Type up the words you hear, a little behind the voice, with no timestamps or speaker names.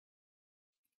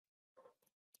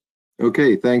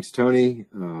Okay, thanks, Tony.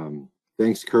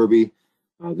 Thanks, Kirby.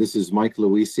 This is Mike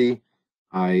Luisi.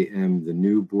 I am the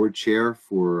new board chair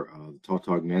for the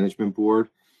Tautog Management Board,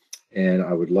 and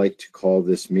I would like to call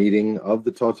this meeting of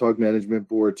the Tautog Management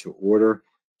Board to order.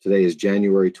 Today is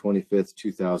January 25th,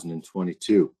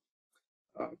 2022.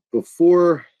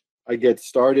 Before I get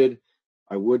started,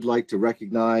 I would like to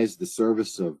recognize the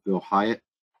service of Bill Hyatt,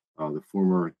 the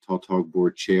former Tautog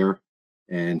Board Chair,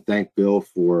 and thank Bill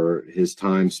for his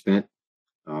time spent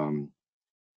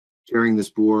chairing this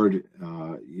board.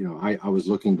 I was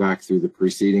looking back through the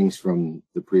proceedings from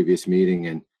the previous meeting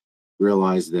and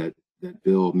realized that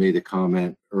Bill made a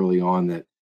comment early on that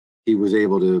he was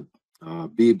able to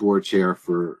be board chair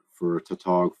for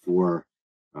Tautog for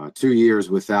 2 years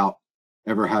without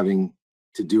ever having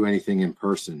to do anything in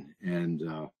person. And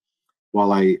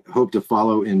while I hope to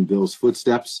follow in Bill's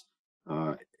footsteps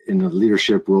in a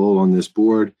leadership role on this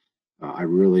board, I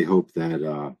really hope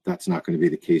that that's not going to be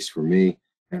the case for me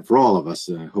and for all of us.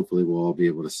 Hopefully we'll all be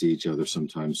able to see each other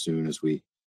sometime soon as we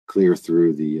clear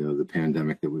through the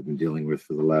pandemic that we've been dealing with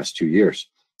for the last 2 years.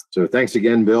 So thanks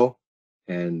again, Bill.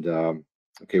 And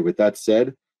okay, with that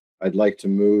said, I'd like to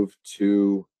move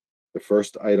to the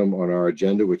first item on our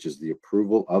agenda, which is the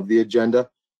approval of the agenda.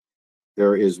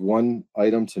 There is one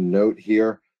item to note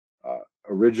here.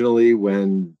 Originally,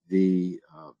 when the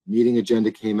meeting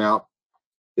agenda came out,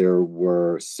 there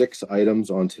were 6 items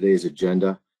on today's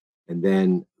agenda, and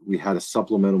then we had a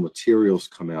supplemental materials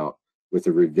come out with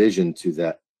a revision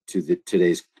to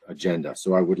today's agenda.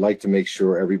 So I would like to make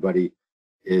sure everybody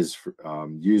is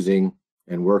using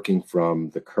and working from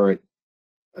the current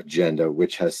agenda,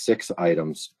 which has 6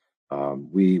 items.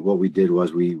 What we did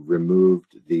was we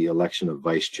removed the election of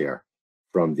vice chair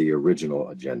from the original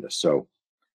agenda. So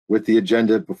with the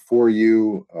agenda before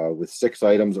you, with 6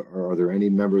 items, are there any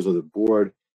members of the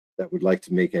board that would like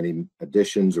to make any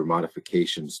additions or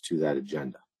modifications to that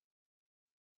agenda?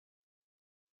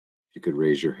 If you could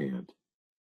raise your hand.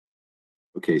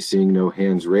 Okay, seeing no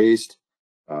hands raised,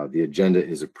 the agenda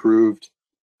is approved.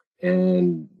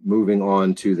 And moving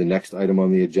on to the next item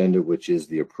on the agenda, which is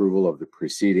the approval of the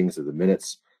proceedings of the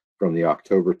minutes from the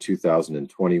October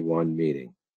 2021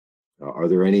 meeting. Are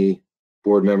there any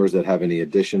board members that have any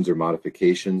additions or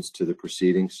modifications to the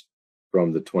proceedings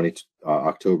from the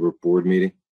October board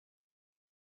meeting?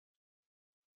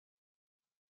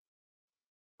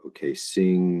 Okay,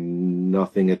 seeing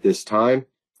nothing at this time.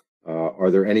 Are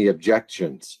there any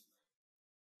objections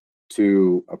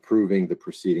to approving the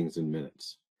proceedings and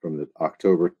minutes from the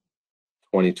October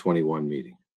 2021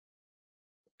 meeting?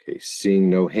 Okay, seeing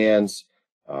no hands,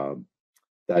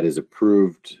 that is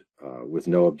approved with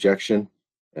no objection.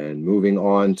 And moving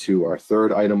on to our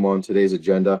third item on today's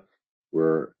agenda,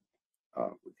 we're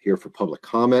here for public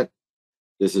comment.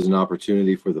 This is an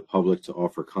opportunity for the public to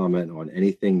offer comment on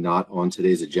anything not on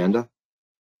today's agenda.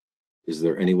 Is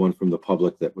there anyone from the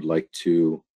public that would like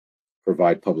to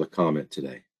provide public comment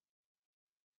today?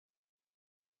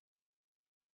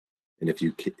 And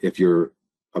if you're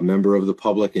a member of the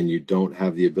public and you don't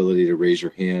have the ability to raise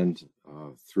your hand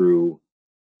through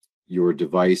your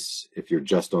device, if you're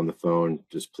just on the phone,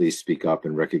 just please speak up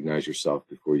and recognize yourself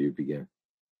before you begin.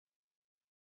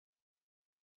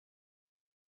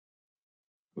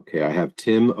 Okay, I have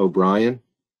Tim O'Brien.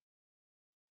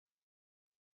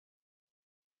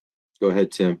 Go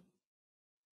ahead, Tim.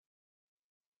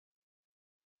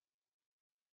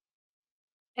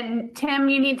 And Tim,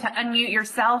 you need to unmute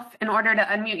yourself. In order to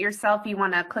unmute yourself, you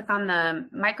want to click on the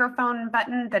microphone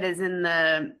button that is in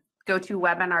the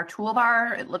GoToWebinar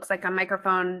toolbar. It looks like a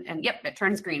microphone, and yep, it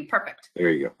turns green. Perfect. There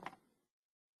you go.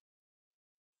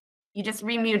 You just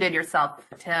remuted yourself,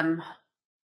 Tim.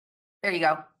 There you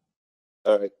go.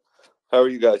 All right. How are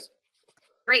you guys?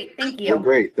 Great, thank you. We're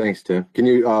great, thanks, Tim. Can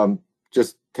you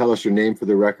just tell us your name for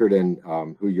the record and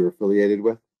who you're affiliated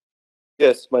with?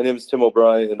 Yes, my name is Tim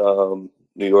O'Brien, New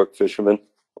York fisherman.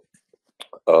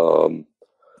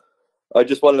 I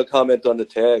just wanted to comment on the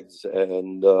tags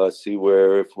and see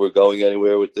if we're going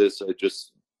anywhere with this.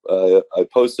 I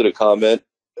posted a comment.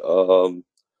 What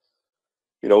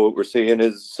we're seeing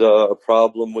is a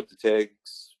problem with the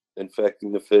tags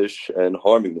infecting the fish and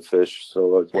harming the fish.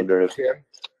 So I was wondering if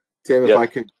Tim, yeah.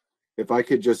 if I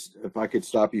could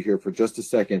stop you here for just a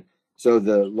second. So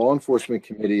the Law Enforcement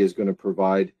Committee is going to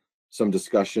provide some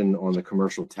discussion on the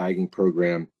commercial tagging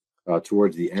program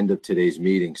towards the end of today's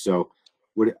meeting. So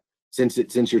since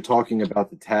you're talking about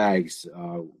the tags,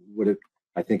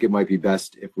 I think it might be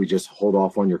best if we just hold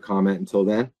off on your comment until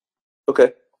then.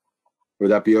 Okay.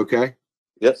 Would that be okay?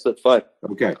 Yes, that's fine.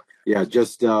 Okay. Yeah,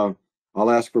 just I'll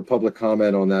ask for public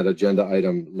comment on that agenda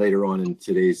item later on in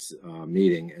today's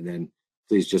meeting, and then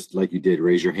please, just like you did,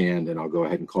 raise your hand and I'll go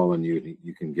ahead and call on you and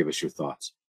you can give us your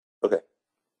thoughts. Okay.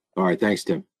 All right, thanks,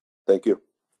 Tim. Thank you.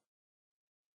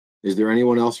 Is there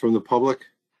anyone else from the public?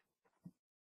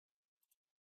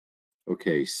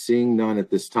 Okay, seeing none at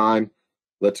this time,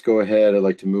 let's go ahead. I'd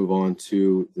like to move on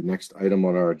to the next item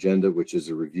on our agenda, which is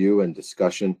a review and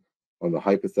discussion on the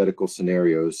hypothetical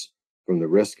scenarios from the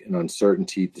risk and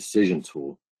uncertainty decision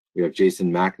tool. We have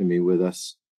Jason McNamee with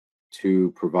us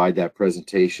to provide that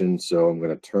presentation. So I'm going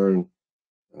to turn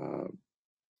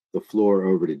the floor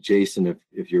over to Jason.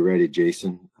 If you're ready,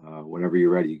 Jason, whenever you're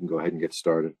ready, you can go ahead and get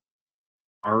started.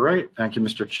 All right, thank you,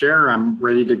 Mr. Chair. I'm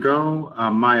ready to go.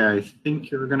 Maya, I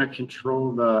think you're going to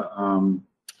control the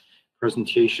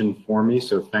presentation for me,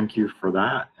 so thank you for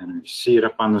that. And I see it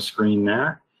up on the screen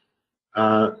there.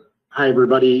 Hi,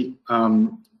 everybody.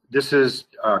 This is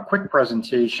a quick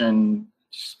presentation,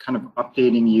 just kind of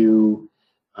updating you.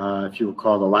 If you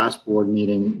recall the last board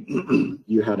meeting,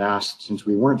 you had asked, since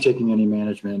we weren't taking any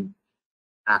management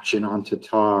action on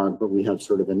Tautog, but we had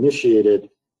sort of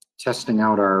initiated testing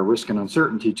out our risk and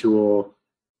uncertainty tool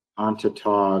on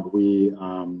Tautog, we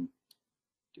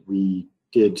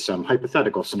did some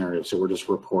hypothetical scenarios, so we're just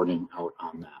reporting out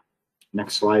on that.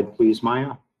 Next slide, please,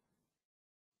 Maya.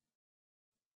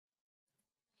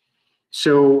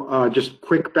 So just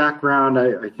quick background,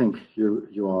 I think you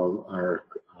all are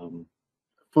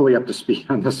fully up to speed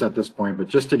on this at this point, but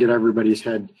just to get everybody's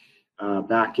head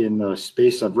back in the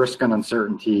space of risk and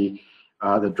uncertainty,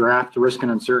 the draft risk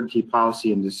and uncertainty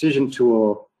policy and decision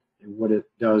tool, what it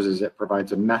does is it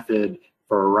provides a method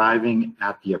for arriving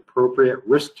at the appropriate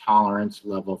risk tolerance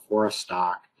level for a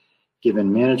stock,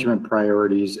 given management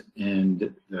priorities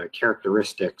and the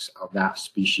characteristics of that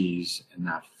species and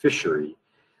that fishery.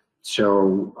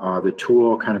 So the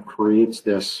tool kind of creates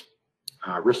this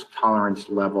risk tolerance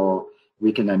level.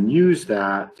 We can then use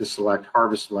that to select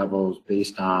harvest levels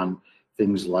based on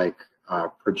things like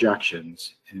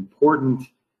projections. An important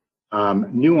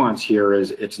nuance here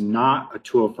is it's not a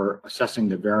tool for assessing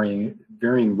the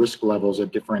varying risk levels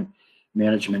of different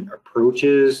management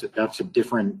approaches. That's a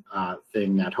different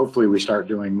thing that hopefully we start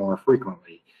doing more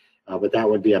frequently. But that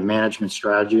would be a management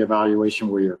strategy evaluation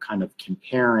where you're kind of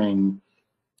comparing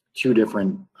two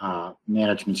different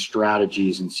management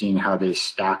strategies and seeing how they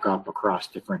stack up across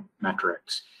different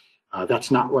metrics. That's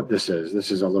not what this is.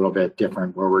 This is a little bit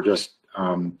different, where we're just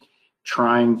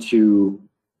trying to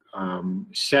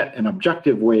set an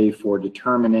objective way for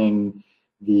determining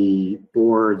the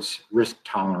board's risk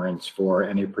tolerance for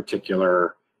any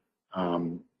particular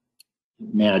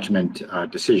management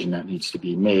decision that needs to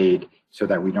be made, so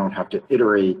that we don't have to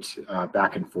iterate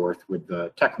back and forth with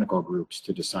the technical groups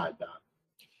to decide that.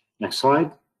 Next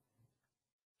slide.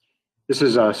 This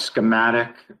is a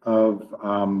schematic of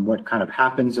what kind of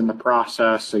happens in the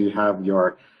process. So you have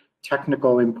your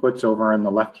technical inputs over in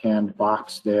the left-hand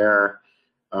box there.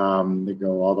 They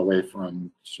go all the way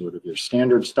from sort of your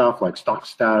standard stuff like stock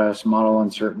status, model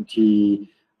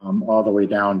uncertainty, all the way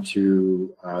down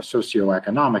to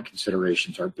socioeconomic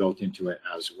considerations are built into it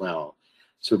as well.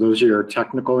 So those are your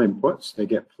technical inputs. They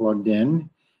get plugged in.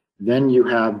 Then you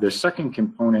have the second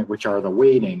component, which are the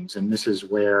weightings, and this is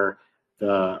where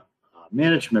the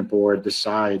management board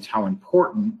decides how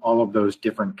important all of those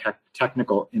different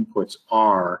technical inputs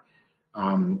are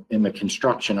in the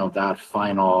construction of that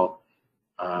final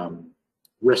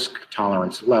risk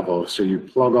tolerance level. So you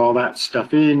plug all that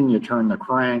stuff in, you turn the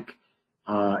crank,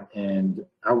 and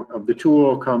out of the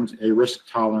tool comes a risk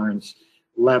tolerance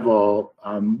level.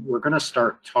 We're going to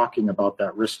start talking about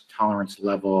that risk tolerance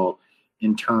level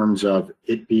in terms of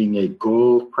it being a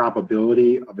goal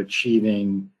probability of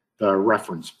achieving the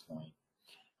reference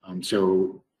point.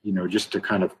 So, you know, just to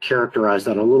kind of characterize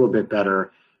that a little bit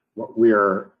better, what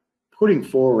we're putting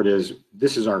forward is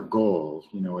this is our goal.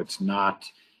 You know, it's not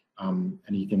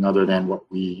anything other than what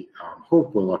we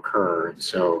hope will occur. And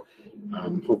so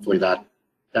hopefully that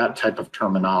type of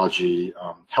terminology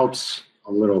helps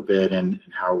a little bit in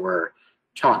how we're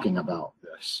talking about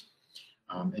this.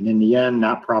 And in the end,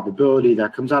 that probability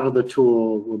that comes out of the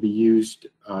tool will be used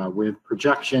with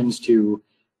projections to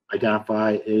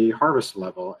identify a harvest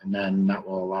level, and then that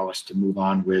will allow us to move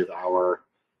on with our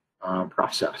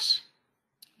process.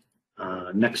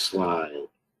 Next slide.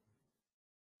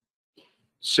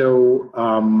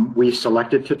 So we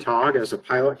selected Tautog as a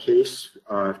pilot case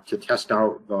to test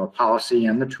out the policy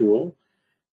and the tool.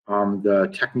 The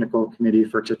technical committee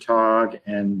for Tautog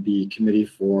and the committee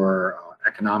for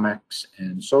economics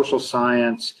and social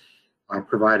science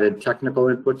provided technical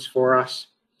inputs for us.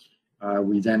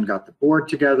 We then got the board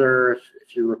together.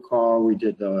 If you recall, we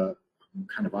did the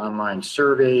kind of online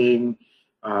surveying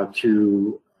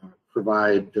to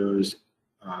provide those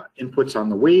inputs on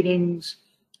the weightings,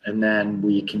 and then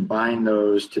we combine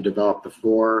those to develop the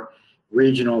 4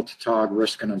 regional Tautog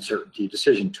risk and uncertainty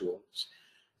decision tools.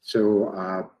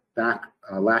 So back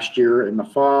last year in the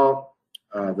fall,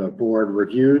 the board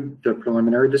reviewed the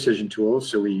preliminary decision tools.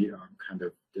 So we kind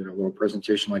of did a little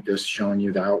presentation like this showing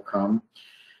you the outcome.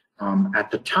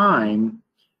 At the time,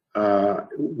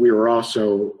 we were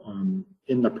also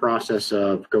in the process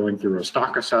of going through a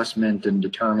stock assessment and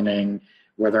determining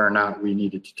whether or not we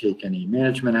needed to take any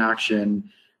management action.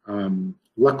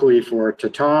 Luckily for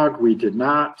Tautog, we did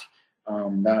not.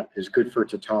 That is good for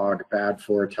Tautog, bad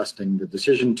for testing the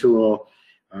decision tool,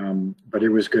 but it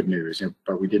was good news.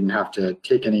 But we didn't have to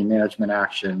take any management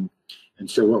action. And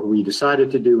so what we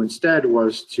decided to do instead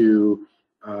was to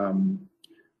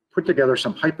put together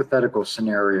some hypothetical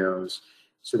scenarios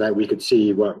so that we could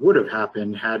see what would have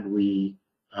happened had we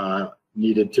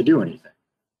needed to do anything.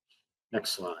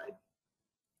 Next slide.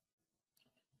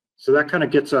 So that kind of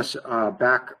gets us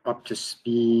back up to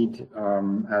speed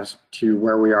as to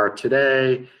where we are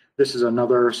today. This is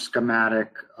another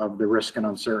schematic of the risk and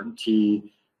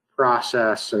uncertainty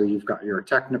process. So you've got your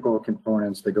technical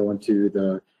components that go into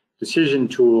the decision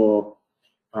tool.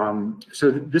 So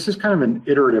this is kind of an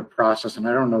iterative process, and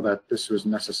I don't know that this was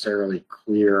necessarily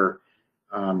clear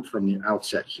from the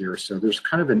outset here. So there's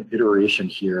kind of an iteration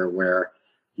here where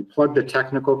you plug the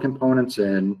technical components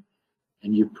in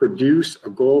and you produce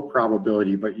a goal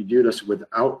probability, but you do this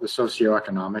without the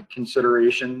socioeconomic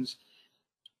considerations.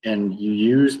 And you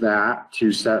use that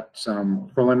to set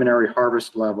some preliminary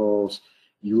harvest levels.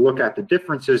 You look at the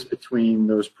differences between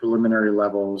those preliminary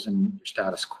levels and your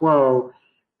status quo,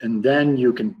 and then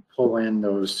you can pull in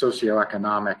those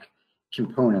socioeconomic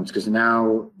components, because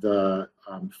now the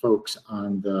folks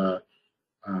on the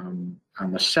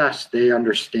CES, they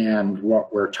understand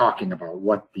what we're talking about,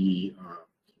 what the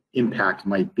impact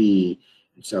might be.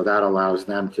 And so that allows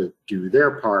them to do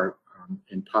their part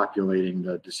in populating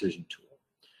the decision tool.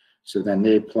 So then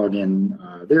they plug in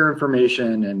their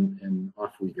information and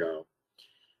off we go.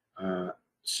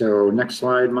 So next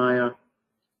slide, Maya.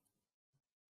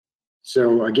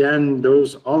 So again,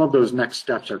 all of those next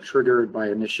steps are triggered by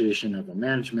initiation of a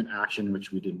management action,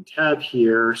 which we didn't have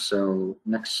here. So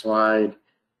next slide.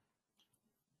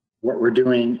 What we're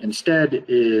doing instead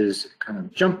is kind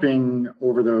of jumping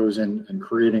over those and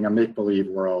creating a make-believe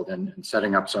world and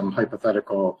setting up some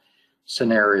hypothetical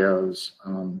scenarios.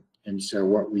 And so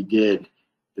what we did,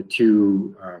 the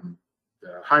two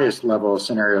the highest level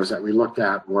scenarios that we looked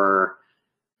at were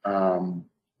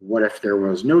what if there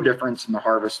was no difference in the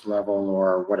harvest level,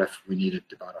 or what if we needed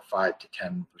about a 5 to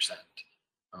 10%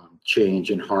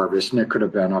 change in harvest, and it could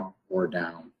have been up or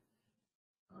down.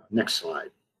 Next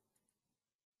slide.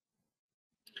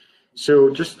 So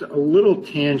just a little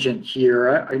tangent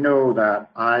here. I know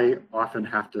that I often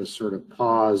have to sort of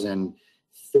pause and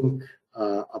think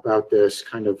about this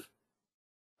kind of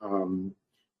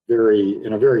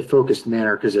in a very focused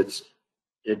manner, because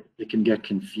it can get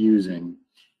confusing.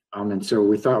 And so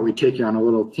we thought we'd take you on a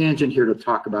little tangent here to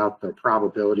talk about the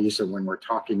probability. So when we're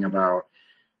talking about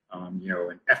you know,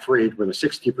 an F rate with a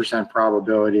 60%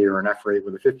 probability or an F rate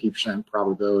with a 50%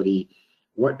 probability,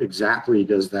 what exactly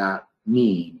does that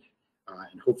mean?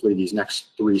 And hopefully these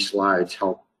next 3 slides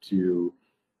help to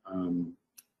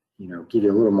you know, give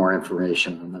you a little more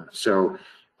information on that. So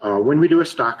when we do a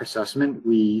stock assessment,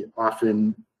 we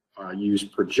often use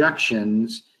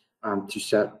projections to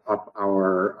set up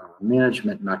our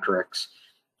management metrics.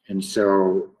 And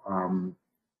so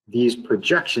these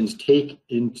projections take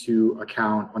into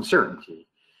account uncertainty.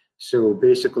 So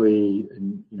basically,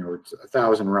 you know, it's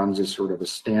 1,000 runs is sort of a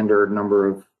standard number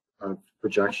of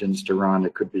projections to run.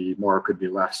 It could be more, it could be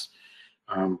less.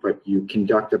 But you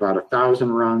conduct about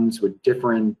 1,000 runs with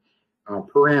different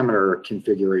parameter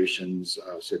configurations,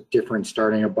 so different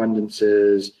starting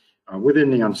abundances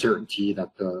within the uncertainty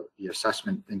that the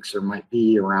assessment thinks there might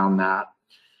be around that.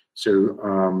 So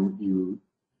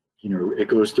you know, it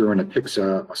goes through and it picks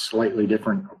a slightly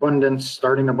different abundance,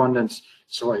 starting abundance,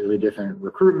 slightly different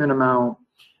recruitment amount,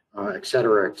 et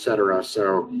cetera, et cetera.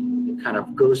 So it kind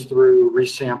of goes through,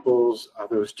 resamples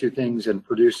those two things and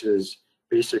produces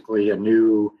basically a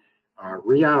new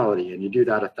reality. And you do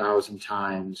that 1,000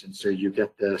 times. And so you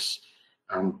get this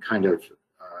kind of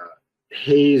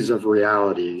haze of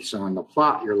reality. So on the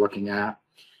plot you're looking at,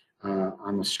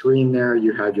 on the screen there,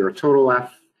 you have your total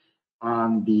F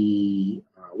on the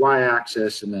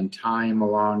y-axis and then time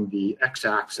along the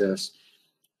x-axis.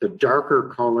 The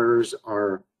darker colors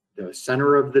are the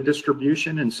center of the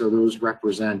distribution, and so those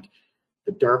represent,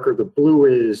 the darker the blue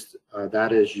is,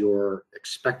 that is your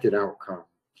expected outcome.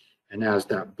 And as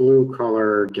that blue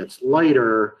color gets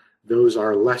lighter, those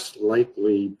are less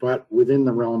likely, but within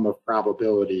the realm of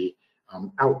probability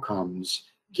outcomes,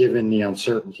 given the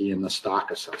uncertainty in the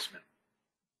stock assessment.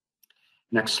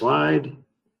 Next slide.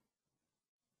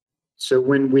 So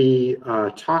when we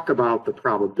talk about the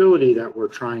probability that we're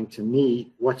trying to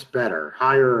meet, what's better,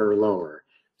 higher or lower?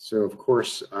 So of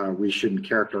course, we shouldn't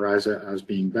characterize it as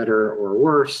being better or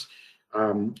worse,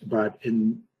 but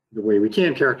in the way we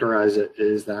can characterize it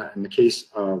is that in the case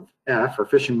of F, or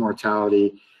fishing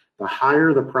mortality, the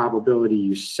higher the probability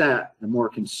you set, the more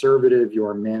conservative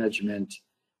your management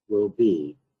will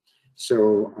be.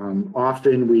 So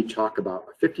often we talk about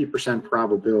a 50%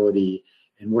 probability,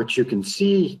 and what you can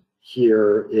see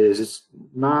here is it's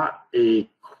not a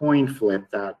coin flip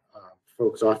that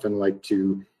folks often like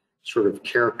to sort of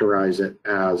characterize it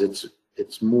as.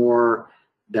 It's more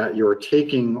that you're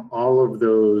taking all of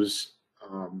those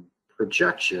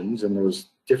projections and those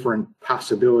different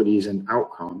possibilities and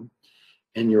outcome,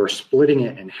 and you're splitting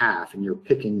it in half, and you're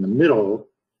picking the middle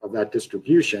of that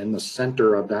distribution, the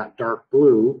center of that dark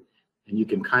blue, and you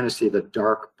can kind of see the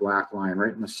dark black line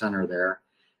right in the center there.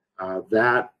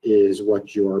 That is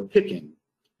what you're picking.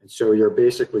 And so you're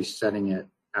basically setting it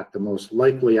at the most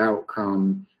likely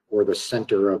outcome or the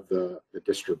center of the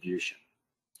distribution.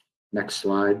 Next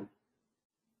slide.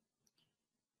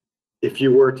 If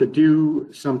you were to do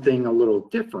something a little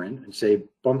different and say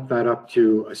bump that up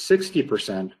to a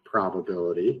 60%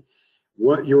 probability,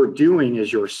 what you're doing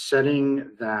is you're setting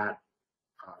that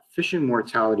fishing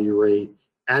mortality rate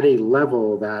at a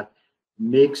level that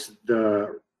makes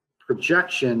the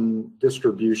projection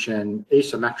distribution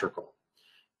asymmetrical.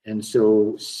 And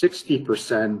so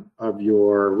 60% of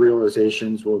your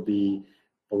realizations will be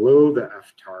below the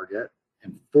F target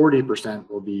and 40%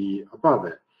 will be above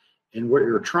it. And what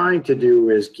you're trying to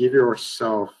do is give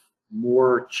yourself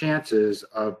more chances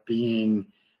of being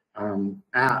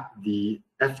at the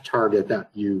F target that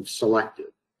you've selected.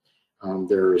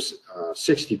 There's a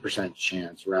 60%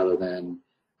 chance rather than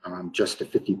just a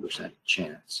 50%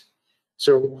 chance.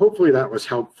 So hopefully that was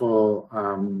helpful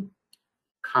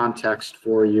context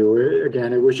for you.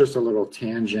 Again, it was just a little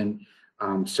tangent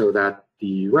so that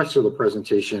the rest of the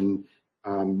presentation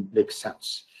makes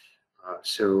sense.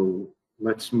 So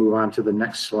let's move on to the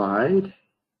next slide.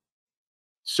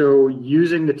 So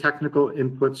using the technical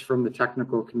inputs from the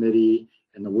technical committee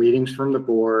and the weightings from the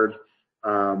board,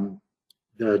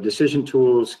 the decision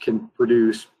tools can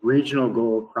produce regional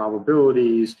goal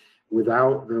probabilities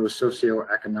without those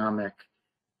socioeconomic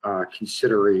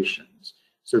considerations.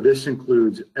 So this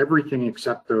includes everything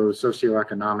except those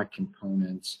socioeconomic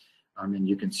components. And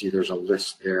you can see there's a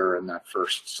list there in that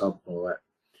first sub-bullet.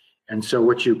 And so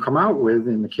what you come out with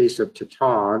in the case of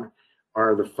Tautog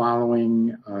are the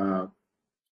following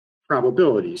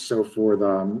probabilities. So for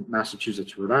the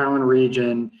Massachusetts-Rhode Island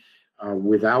region,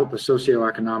 without the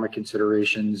socioeconomic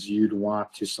considerations, you'd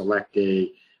want to select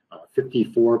a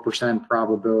 54%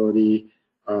 probability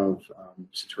of,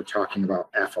 since we're talking about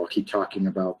F, I'll keep talking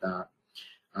about that.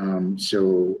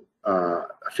 So a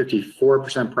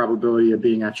 54% probability of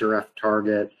being at your F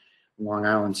target. Long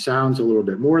Island Sound's a little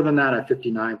bit more than that at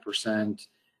 59%.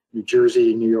 New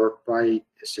Jersey, New York Bight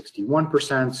is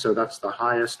 61%, so that's the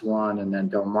highest one. And then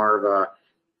Delmarva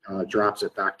drops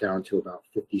it back down to about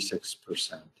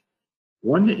 56%.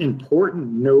 One important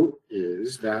note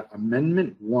is that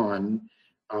Amendment 1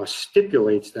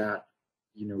 stipulates that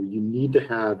you need to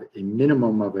have a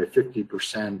minimum of a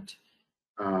 50%.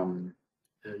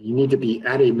 You need to be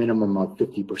at a minimum of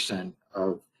 50%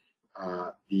 of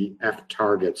the F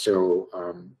target. So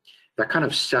that kind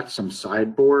of sets some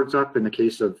sideboards up in the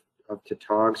case of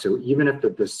Tautog. So even if the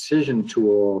decision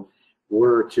tool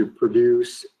were to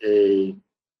produce a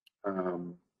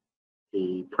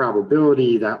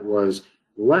probability that was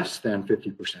less than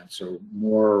 50%, so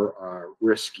more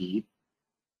risky,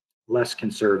 less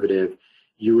conservative,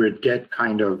 you would get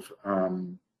kind of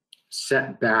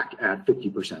set back at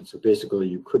 50%. So basically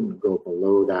you couldn't go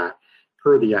below that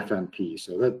per the FMP.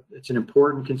 So that it's an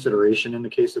important consideration in the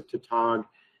case of Tautog.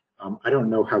 I don't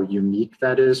know how unique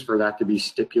that is for that to be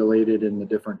stipulated in the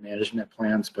different management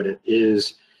plans, but it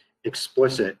is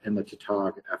explicit in the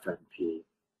Tautog FMP.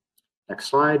 Next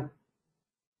slide.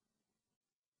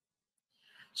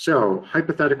 So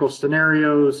hypothetical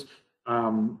scenarios,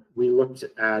 we looked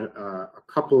at a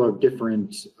couple of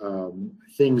different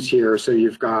things here. So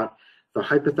you've got the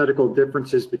hypothetical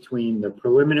differences between the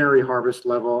preliminary harvest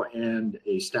level and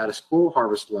a status quo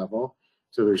harvest level.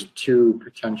 So there's two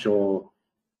potential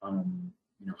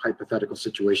hypothetical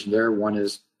situations there. One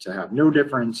is to have no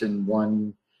difference, and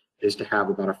one is to have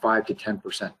about a 5 to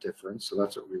 10% difference. So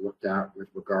that's what we looked at with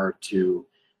regard to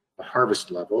the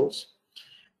harvest levels.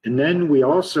 And then we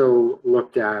also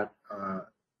looked at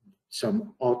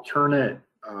some alternative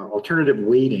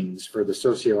weightings for the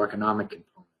socioeconomic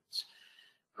components.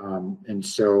 And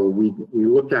so we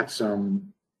looked at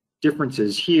some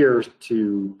differences here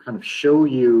to kind of show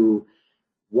you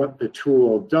what the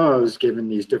tool does given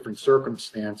these different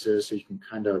circumstances, so you can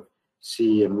kind of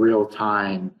see in real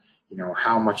time, you know,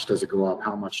 how much does it go up,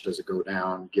 how much does it go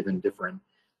down, given different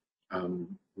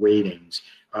weightings.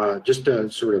 Just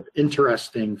a sort of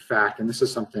interesting fact, and this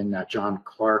is something that John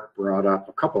Clark brought up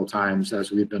a couple of times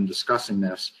as we've been discussing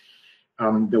this,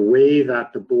 the way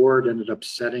that the board ended up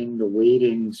setting the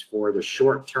weightings for the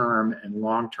short-term and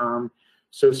long-term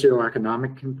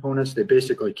socioeconomic components, they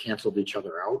basically canceled each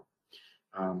other out.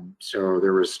 So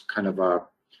there was kind of a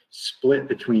split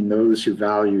between those who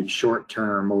valued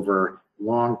short-term over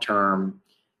long-term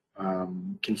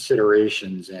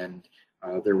considerations, and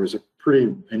there was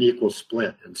an equal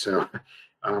split, and so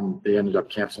they ended up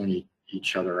canceling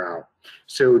each other out.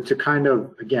 So to kind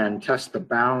of, again, test the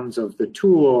bounds of the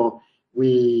tool,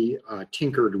 we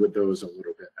tinkered with those a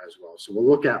little bit as well. So we'll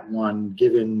look at one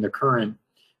given the current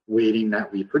weighting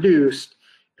that we produced,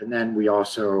 and then we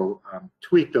also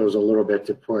tweaked those a little bit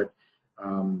to put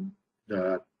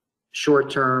the short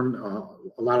term,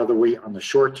 a lot of the weight on the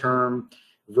short term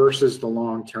versus the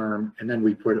long term, and then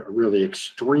we put a really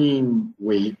extreme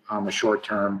weight on the short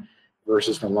term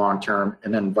versus the long term,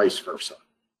 and then vice versa.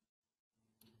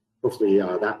 Hopefully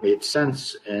that made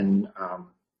sense, and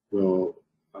will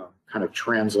kind of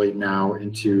translate now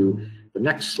into the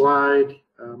next slide,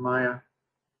 Maya.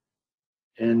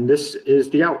 And this is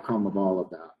the outcome of all of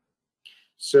that.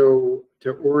 So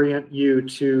to orient you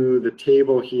to the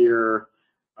table here,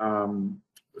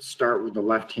 let's start with the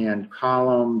left-hand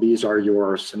column. These are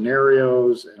your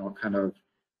scenarios, and I'll kind of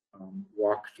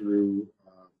walk through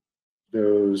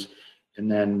those.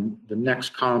 And then the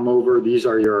next column over, these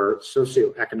are your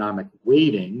socioeconomic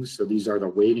weightings. So these are the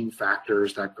weighting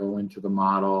factors that go into the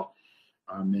model.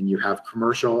 And you have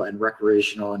commercial and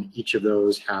recreational, and each of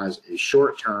those has a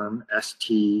short-term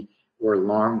ST or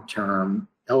long-term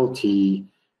LT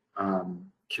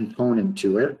component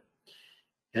to it.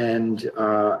 And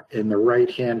in the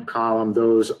right-hand column,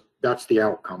 that's the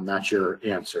outcome, that's your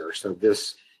answer. So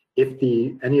this, if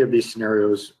any of these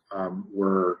scenarios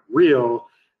were real,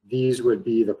 these would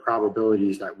be the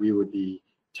probabilities that we would be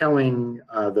telling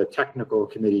the technical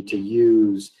committee to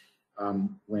use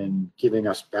when giving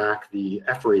us back the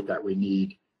F rate that we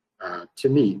need to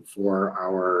meet for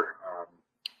our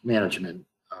management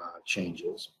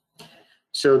changes.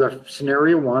 So the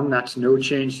scenario one, that's no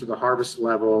change to the harvest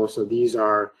level. So these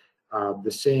are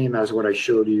the same as what I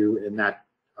showed you in that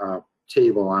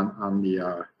table on the,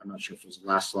 I'm not sure if it was the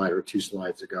last slide or 2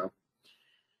 slides ago.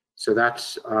 So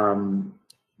that's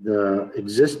the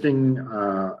existing,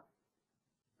 or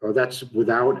that's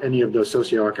without any of those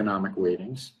socioeconomic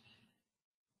weightings.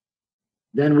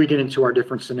 Then we get into our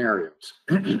different scenarios.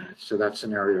 So that's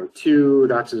scenario 2,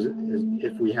 that's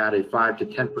if we had a 5 to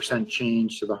 10%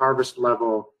 change to the harvest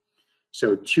level.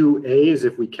 So 2A is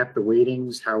if we kept the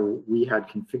weightings how we had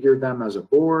configured them as a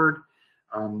board.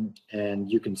 And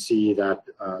you can see that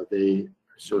they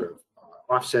sort of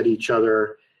offset each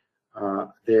other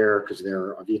there because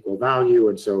they're of equal value.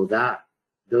 And so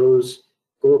those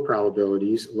goal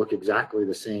probabilities look exactly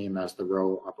the same as the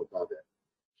row up above it.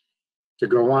 To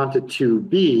go on to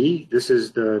 2B, this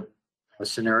is the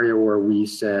scenario where we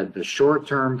said the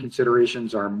short-term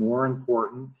considerations are more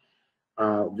important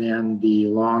than the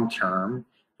long-term,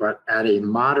 but at a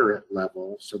moderate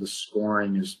level, so the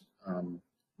scoring is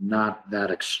not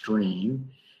that extreme.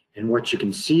 And what you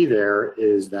can see there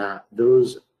is that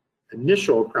those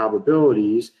initial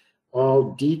probabilities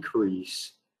all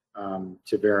decrease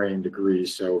to varying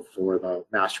degrees. So for the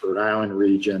Mass Rhode Island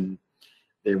region,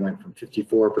 they went from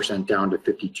 54% down to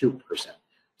 52%.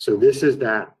 So this is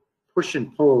that push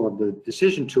and pull of the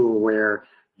decision tool where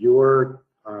you're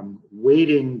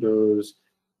weighting those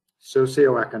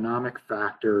socioeconomic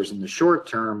factors in the short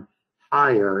term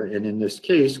higher. And in this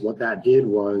case, what that did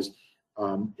was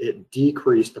it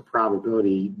decreased the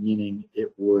probability, meaning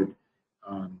it would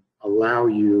allow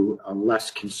you a less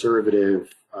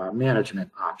conservative management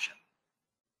option.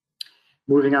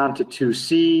 Moving on to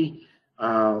 2C.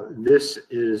 This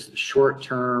is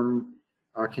short-term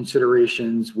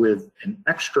considerations with an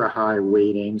extra high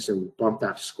weighting, so we bumped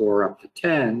that score up to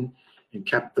 10 and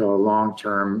kept the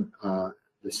long-term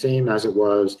the same as it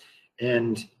was.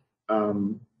 And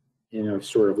in a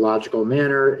sort of logical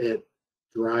manner, it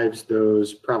drives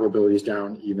those probabilities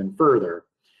down even further.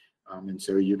 And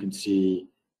so you can see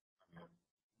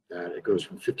that it goes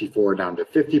from 54 down to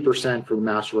 50% for the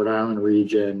Mass Rhode Island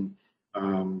region,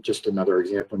 Just another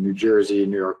example, New Jersey,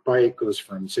 New York Bike goes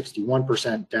from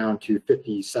 61% down to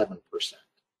 57%.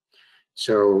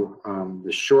 So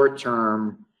the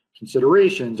short-term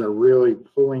considerations are really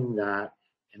pulling that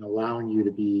and allowing you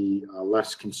to be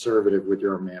less conservative with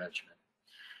your management.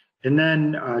 And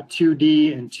then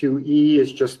 2D and 2E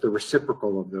is just the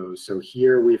reciprocal of those. So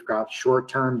here we've got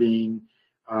short-term being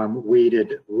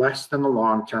weighted less than the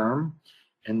long-term,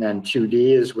 and then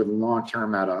 2D is with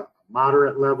long-term at a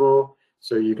moderate level.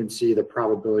 So you can see the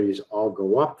probabilities all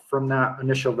go up from that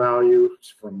initial value,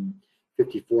 from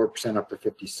 54% up to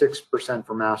 56%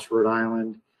 for Mass, Rhode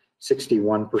Island,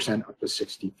 61% up to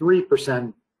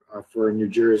 63% for New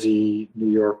Jersey, New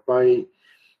York Bite.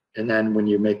 And then when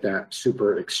you make that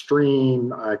super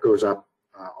extreme, it goes up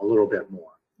a little bit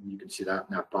more. And you can see that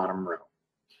in that bottom row.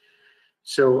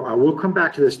 So we'll come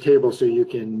back to this table so you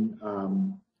can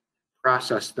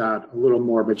process that a little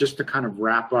more, but just to kind of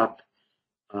wrap up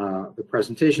the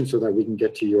presentation so that we can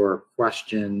get to your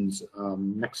questions.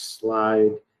 Next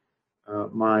slide,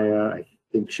 Maya, I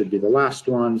think should be the last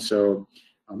one. So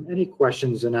any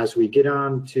questions? And as we get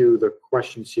on to the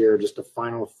questions here, just a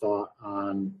final thought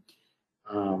on,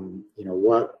 you know,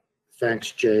 what,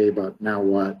 thanks Jay, but now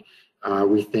what?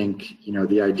 We think, you know,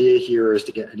 the idea here is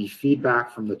to get any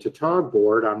feedback from the Tautog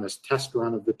board on this test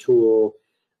run of the tool.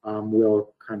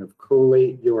 We'll kind of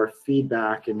collate your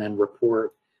feedback and then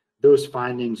report those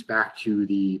findings back to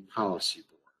the policy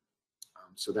board.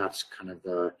 So that's kind of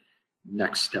the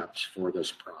next steps for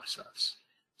this process.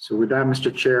 So with that,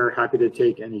 Mr. Chair, happy to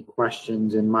take any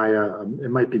questions. And Maya,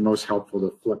 it might be most helpful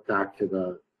to flip back to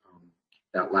the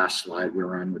that last slide we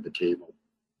were on with the table.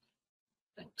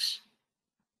 Thanks.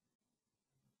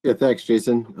 Yeah, thanks,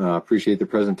 Jason. Appreciate the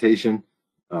presentation.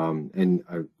 And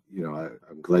I'm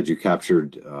glad you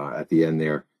captured at the end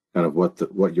there kind of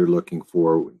what you're looking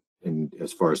for in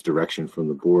as far as direction from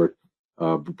the board.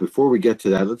 But before we get to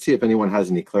that, let's see if anyone has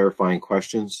any clarifying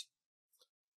questions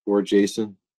for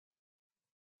Jason.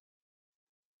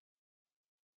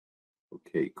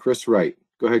 Okay, Chris Wright.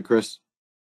 Go ahead, Chris.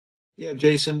 Yeah,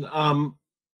 Jason.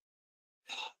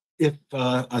 If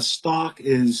a stock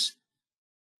is,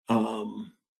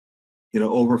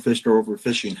 overfished or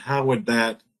overfishing, how would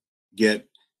that get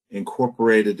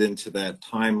incorporated into that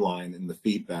timeline in the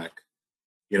feedback?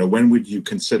 You know, when would you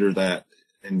consider that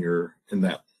in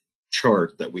that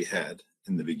chart that we had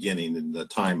in the beginning in the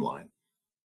timeline?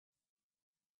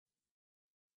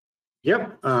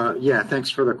 Yep. Yeah, thanks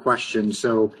for the question.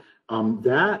 So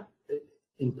that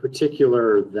in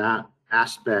particular, that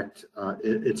aspect,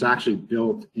 it's actually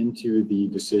built into the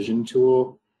decision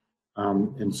tool.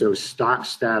 And so stock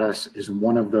status is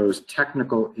one of those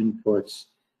technical inputs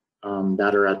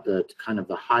that are at the kind of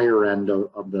the higher end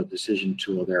of the decision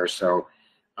tool there. So,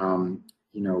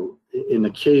 in the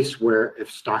case where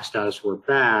if stock status were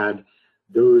bad,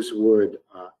 those would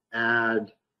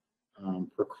add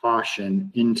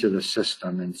precaution into the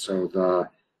system. And so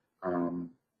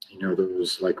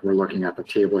those, like we're looking at the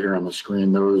table here on the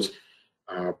screen, those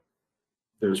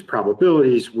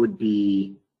probabilities would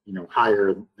be,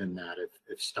 higher than that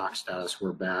if stock status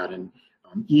were bad. And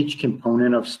each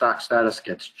component of stock status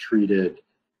gets treated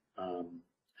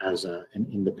as an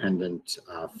independent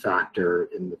factor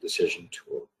in the decision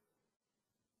tool.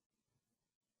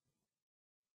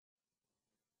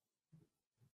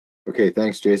 Okay,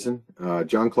 thanks, Jason.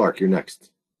 John Clark, you're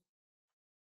next.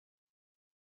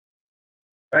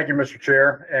 Thank you, Mr.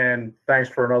 Chair, and thanks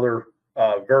for another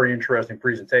very interesting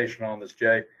presentation on this,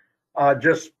 Jay.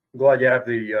 Just glad you have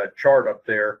the chart up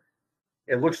there.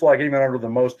 It looks like even under the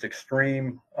most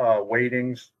extreme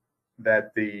weightings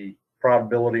that the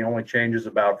probability only changes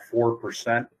about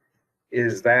 4%.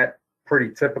 Is that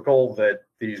pretty typical that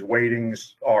these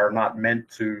weightings are not meant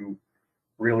to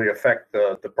really affect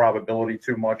the probability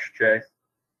too much, Jay?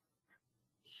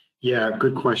 Yeah,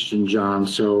 good question, John.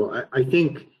 So I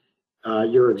think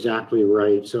you're exactly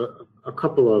right. So a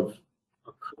couple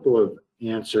of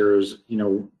answers.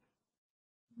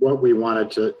 What we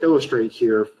wanted to illustrate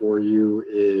here for you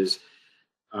is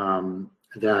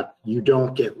that you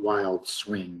don't get wild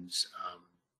swings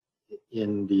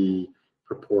in the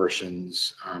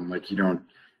proportions. Like you don't,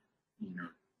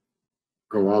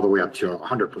 go all the way up to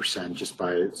 100% just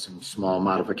by some small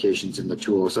modifications in the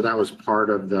tool. So that was part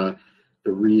of the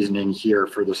reasoning here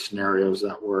for the scenarios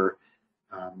that were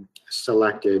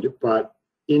selected. But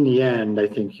in the end, I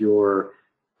think your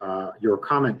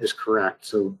comment is correct.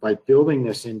 So by building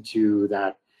this into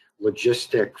that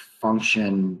logistic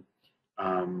function,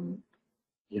 into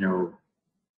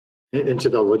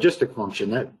the logistic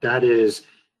function, that is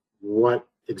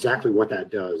exactly what that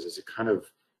does. Is it kind of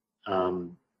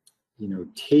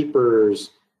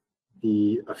tapers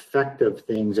the effect of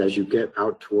things as you get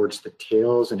out towards the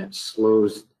tails, and it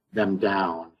slows them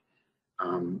down.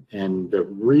 And the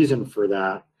reason for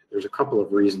that, there's a couple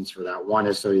of reasons for that. One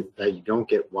is so that you don't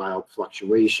get wild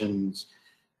fluctuations.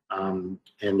 And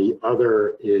the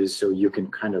other is so you can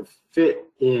kind of fit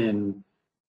in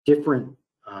different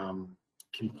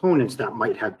components that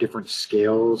might have different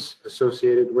scales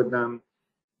associated with them.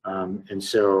 And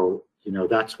so, you know,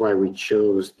 that's why we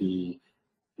chose the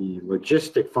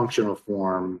logistic functional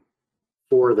form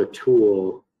for the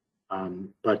tool.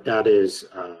 But that is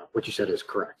what you said is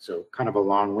correct. So kind of a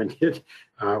long-winded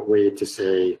way to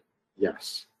say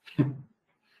yes. All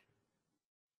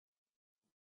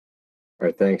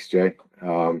right, thanks, Jay.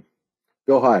 Bill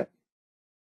Hyatt.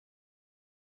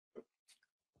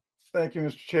 Thank you,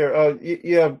 Mr. Chair.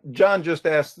 Yeah, John just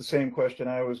asked the same question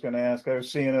I was going to ask. I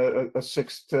was seeing a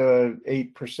 6 to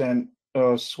 8%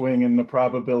 swing in the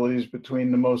probabilities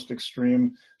between the most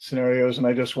extreme scenarios, and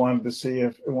I just wanted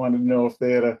to know if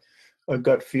they had a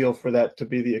gut feel for that to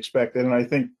be the expected, and I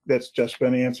think that's just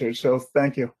been answered. So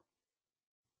thank you.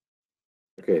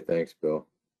 Okay, thanks, Bill.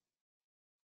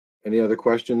 Any other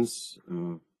questions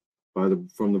from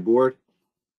the board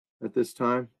at this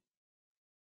time?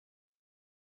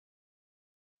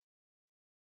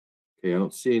 Okay, I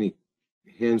don't see any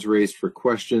hands raised for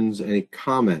questions. Any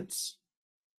comments?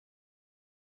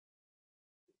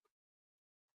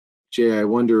 Jay, I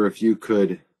wonder if you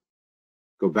could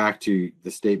go back to the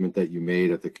statement that you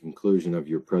made at the conclusion of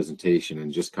your presentation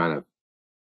and just kind of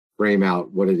frame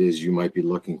out what it is you might be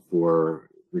looking for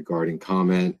regarding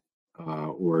comment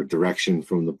or direction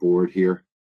from the board here,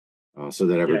 so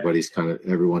that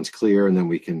everyone's clear, and then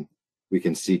we can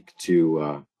seek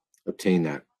to obtain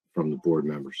that from the board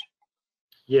members.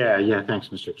 Yeah, thanks,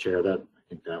 Mr. Chair. I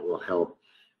think that will help.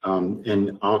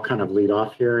 And I'll kind of lead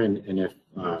off here, and if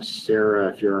Sarah,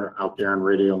 if you're out there in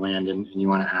Radio Land and you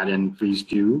want to add in, please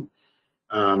do.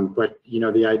 But you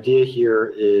know, the idea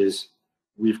here is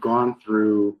we've gone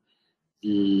through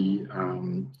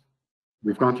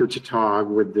Tautog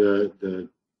with the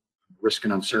risk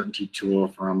and uncertainty tool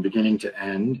from beginning to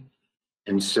end,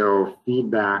 and so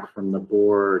feedback from the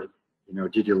board. You know,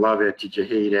 did you love it? Did you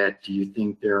hate it? Do you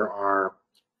think there are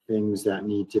things that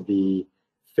need to be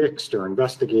fixed or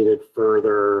investigated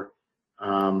further,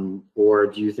 or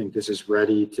do you think this is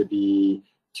ready to be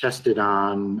tested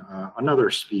on another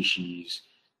species?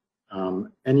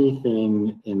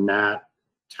 Anything in that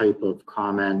type of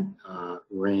comment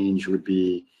range would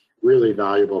be really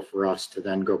valuable for us to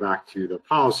then go back to the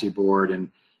policy board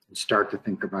and start to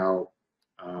think about,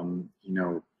 you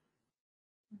know,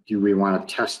 do we want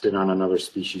to test it on another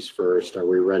species first? Are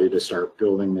we ready to start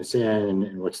building this in?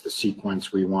 And what's the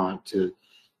sequence we want to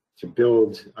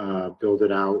build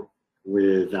it out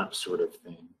with, that sort of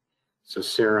thing. So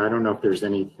Sarah, I don't know if there's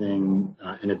anything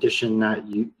in addition that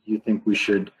you think we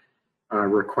should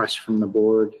request from the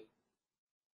board.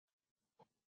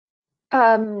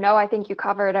 No, I think you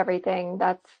covered everything.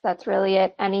 That's really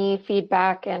it. Any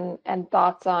feedback and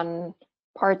thoughts on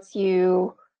parts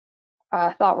you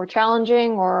thought were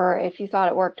challenging, or if you thought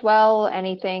it worked well,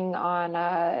 anything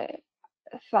on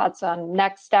thoughts on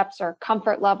next steps or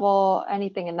comfort level,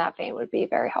 anything in that vein would be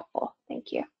very helpful.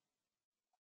 Thank you.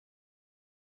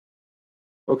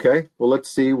 Okay, well, let's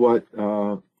see what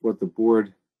the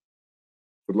board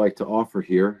would like to offer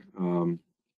here.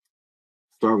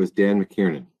 Start with Dan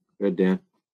McKiernan. Go ahead, Dan.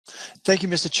 Thank you,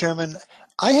 Mr. Chairman.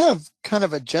 I have kind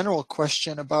of a general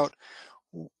question about,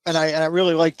 and I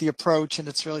really like the approach, and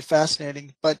it's really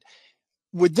fascinating, but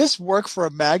would this work for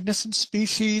a Magnuson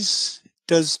species?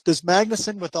 Does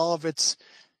Magnuson, with all of its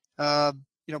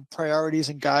priorities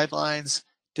and guidelines,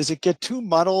 does it get too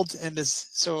muddled? And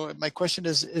so my question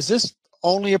is this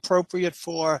only appropriate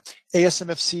for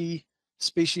ASMFC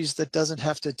species that doesn't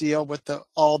have to deal with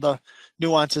all the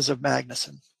nuances of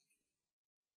Magnuson?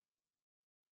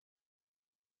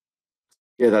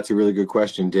 Yeah, that's a really good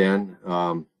question, Dan.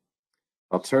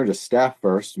 I'll turn to staff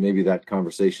first. Maybe that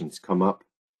conversation's come up.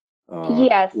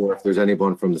 Yes. Or if there's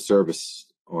anyone from the service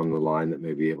on the line that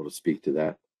may be able to speak to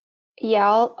that. Yeah,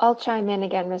 I'll chime in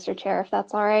again, Mr. Chair, if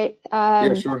that's all right.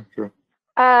 Yeah, sure.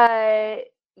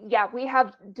 Yeah, we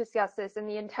have discussed this, and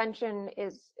the intention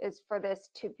is for this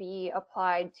to be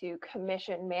applied to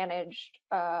commission managed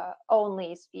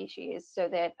only species, so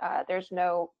that there's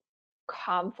no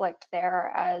conflict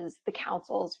there, as the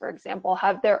councils, for example,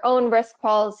 have their own risk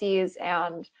policies,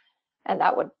 and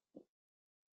that would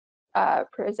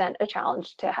present a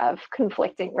challenge to have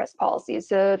conflicting risk policies.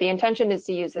 So the intention is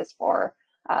to use this for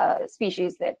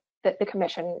species that the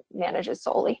commission manages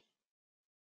solely.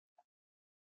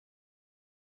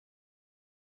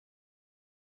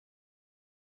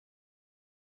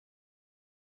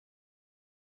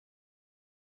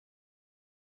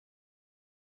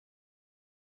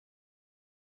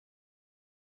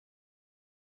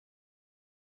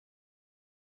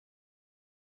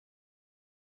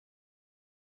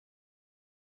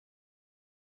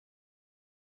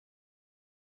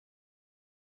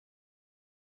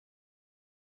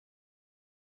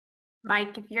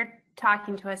 Mike, if you're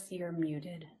talking to us, you're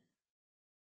muted.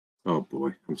 Oh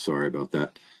boy, I'm sorry about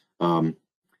that.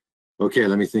 Okay,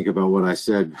 let me think about what I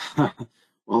said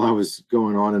while I was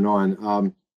going on and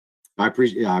on. I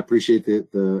appreciate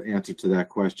the answer to that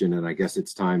question, and I guess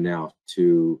it's time now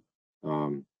to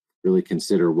really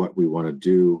consider what we want to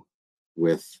do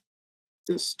with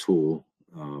this tool.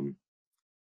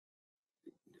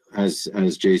 As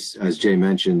Jay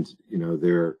mentioned, you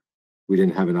know, we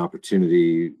didn't have an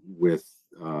opportunity with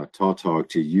Tautog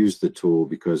to use the tool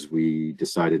because we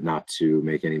decided not to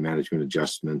make any management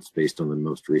adjustments based on the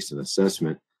most recent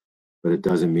assessment. But it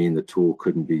doesn't mean the tool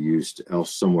couldn't be used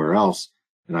somewhere else.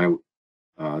 And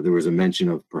there was a mention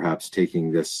of perhaps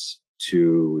taking this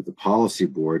to the policy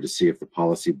board to see if the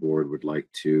policy board would like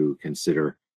to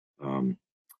consider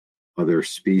other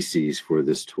species for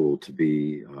this tool to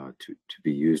be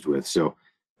used with. So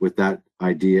with that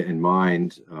idea in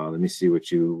mind, let me see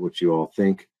what you all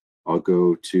think. I'll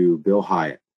go to Bill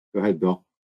Hyatt. Go ahead, Bill.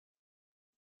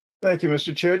 Thank you,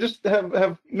 Mr. Chair. Just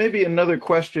have maybe another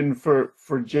question for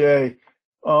Jay.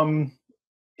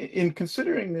 In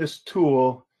considering this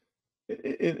tool,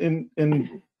 in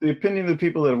the opinion of the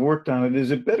people that have worked on it,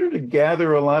 is it better to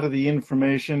gather a lot of the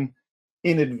information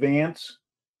in advance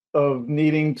of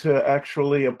needing to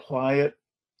actually apply it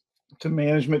to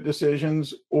management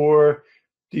decisions, or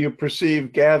do you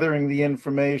perceive gathering the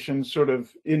information sort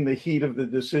of in the heat of the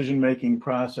decision-making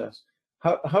process?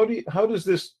 How does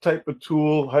this type of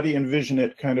tool, how do you envision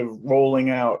it kind of rolling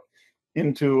out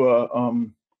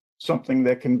into something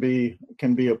that can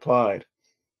be applied?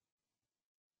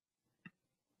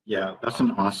 Yeah, that's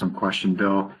an awesome question,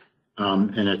 Bill.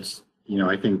 And it's, you know,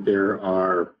 I think there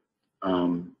are,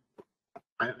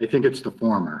 I think it's the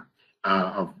former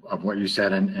of what you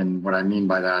said. And what I mean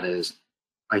by that is,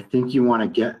 I think you want to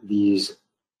get these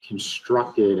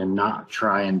constructed and not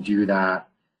try and do that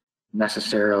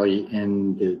necessarily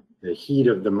in the heat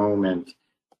of the moment.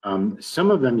 Some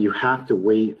of them you have to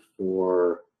wait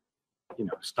for, you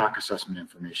know, stock assessment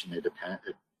information. They depend,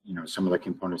 you know, some of the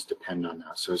components depend on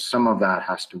that. So some of that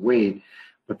has to wait,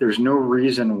 but there's no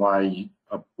reason why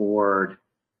a board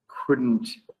couldn't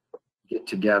get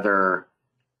together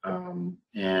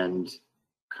and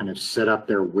kind of set up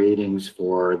their weightings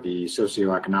for the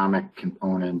socioeconomic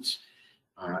components.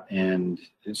 And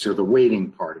so the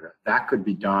weighting part of it, that could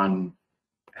be done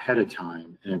ahead of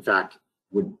time. And in fact,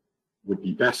 would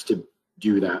be best to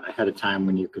do that ahead of time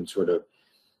when you can sort of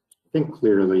think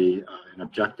clearly and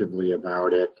objectively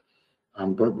about it.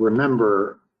 But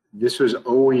remember, this was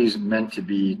always meant to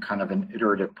be kind of an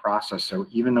iterative process. So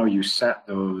even though you set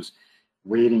those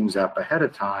weightings up ahead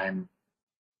of time,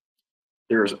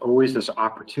 there's always this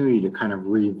opportunity to kind of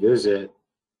revisit.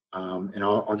 And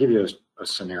I'll give you a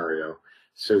scenario.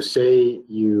 So say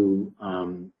you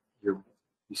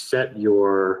set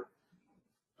your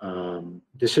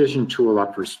decision tool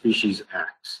up for species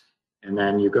X, and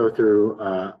then you go through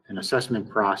an assessment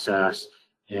process,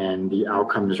 and the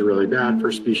outcome is really bad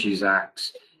for species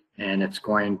X, and it's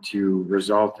going to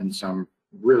result in some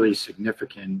really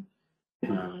significant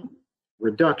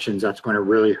reductions that's going to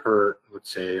really hurt, let's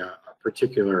say, a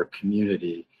particular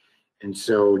community. And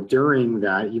so during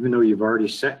that, even though you've already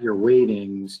set your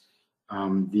weightings,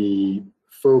 the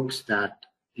folks that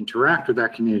interact with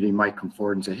that community might come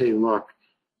forward and say, hey, look,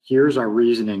 here's our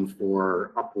reasoning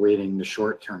for upweighting the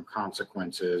short-term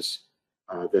consequences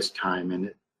this time.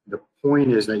 And the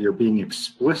point is that you're being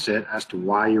explicit as to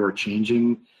why you're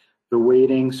changing the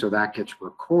weighting, so that gets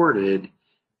recorded,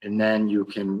 and then you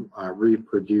can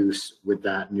reproduce with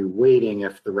that new weighting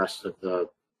if the rest of the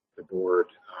board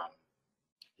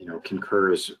you know,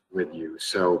 concurs with you.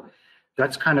 So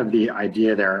that's kind of the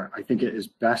idea there. I think it is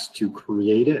best to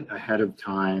create it ahead of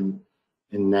time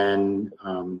and then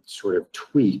sort of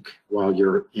tweak while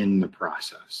you're in the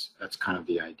process. That's kind of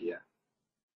the idea.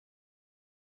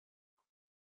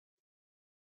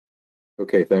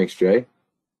 Okay, thanks, Jay.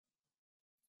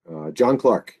 John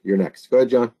Clark, you're next. Go ahead,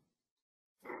 John.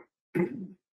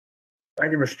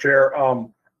 Thank you, Mr. Chair.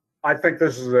 I think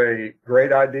this is a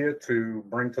great idea to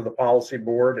bring to the policy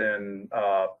board and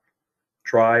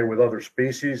try with other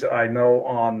species. I know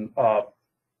on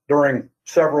during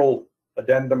several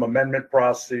addendum amendment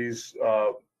processes,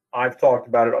 I've talked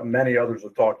about it, many others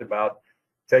have talked about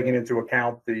taking into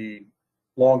account the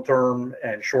long-term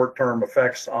and short-term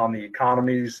effects on the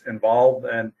economies involved.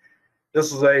 And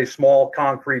this is a small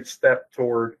concrete step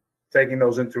toward taking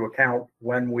those into account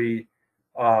when we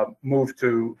move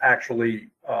to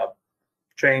actually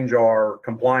change our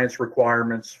compliance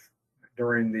requirements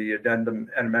during the addendum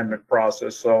and amendment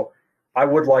process. So I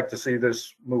would like to see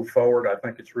this move forward. I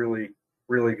think it's really,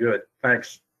 really good.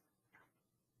 Thanks.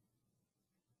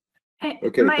 Hey,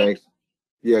 Okay, Mike, thanks.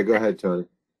 Yeah, go ahead, Tony.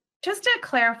 just to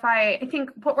clarify, I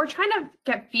think what we're trying to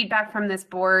get feedback from this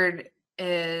board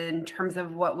in terms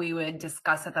of what we would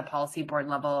discuss at the policy board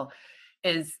level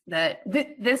is that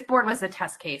this board was a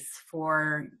test case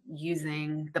for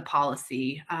using the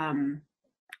policy.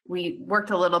 We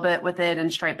worked a little bit with it in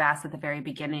striped bass at the very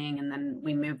beginning, and then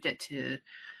we moved it to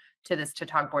this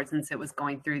Tautog board since it was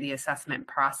going through the assessment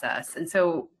process. And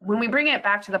so when we bring it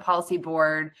back to the policy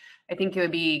board, I think it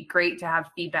would be great to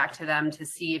have feedback to them to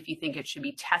see if you think it should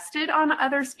be tested on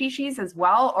other species as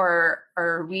well, or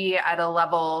are we at a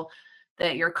level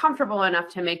that you're comfortable enough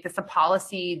to make this a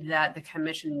policy that the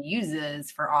commission uses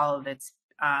for all of its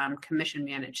commission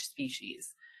managed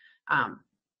species.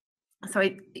 So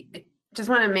I just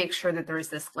want to make sure that there's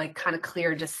this like kind of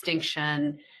clear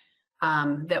distinction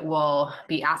that we'll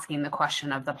be asking the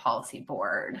question of the policy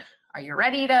board. Are you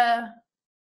ready to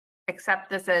accept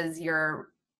this as your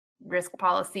risk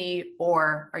policy,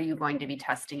 or are you going to be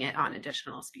testing it on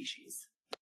additional species?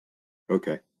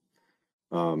 Okay.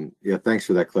 Yeah, thanks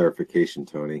for that clarification,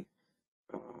 Tony.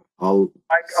 I'm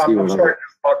sorry to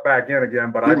talk back in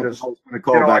again, but I just, I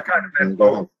kind of meant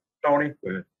both, Tony,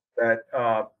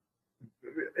 that,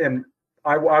 and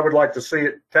I would like to see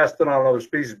it tested on other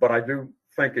species, but I do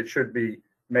think it should be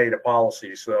made a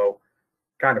policy. So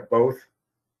kind of both.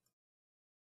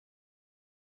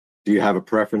 Do you have a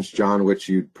preference, John, which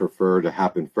you'd prefer to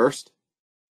happen first?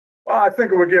 Well, I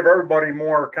think it would give everybody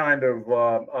more kind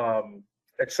of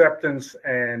acceptance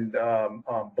and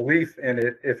belief in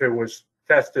it if it was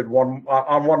tested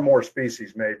on one more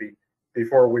species, maybe,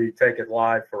 before we take it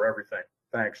live for everything.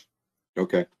 Thanks.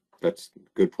 Okay, that's a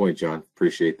good point, John.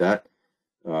 Appreciate that.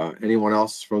 Anyone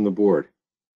else from the board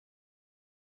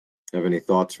have any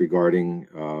thoughts regarding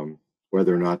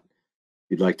whether or not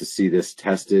you'd like to see this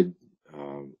tested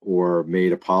or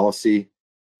made a policy,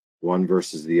 one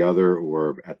versus the other,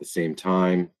 or at the same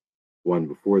time, one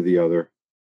before the other?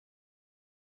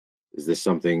 Is this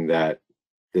something that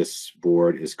this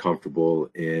board is comfortable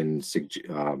in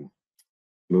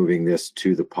moving this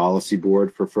to the policy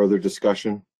board for further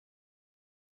discussion,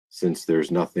 since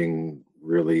there's nothing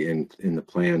really in the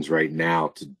plans right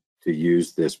now to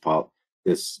use this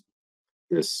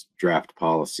draft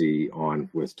policy on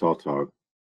with Tautog?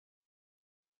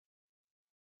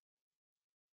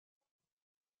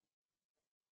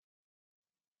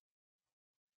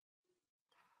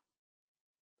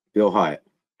 Bill Hyatt.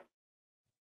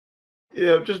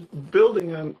 Yeah, just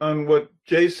building on what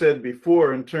Jay said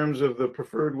before in terms of the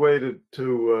preferred way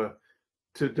to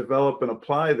develop and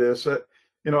apply this.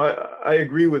 I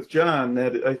agree with John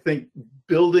that I think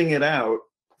building it out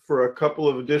for a couple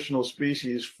of additional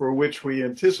species for which we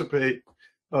anticipate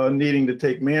needing to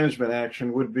take management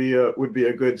action would be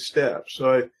a good step.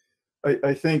 So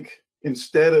I think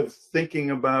instead of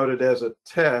thinking about it as a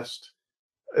test,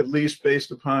 at least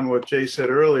based upon what Jay said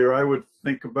earlier, I would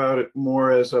think about it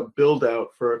more as a build out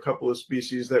for a couple of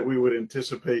species that we would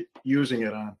anticipate using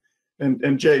it on.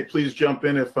 And Jay, please jump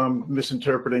in if I'm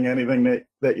misinterpreting anything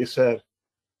that you said.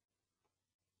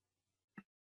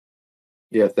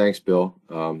 Yeah, thanks, Bill.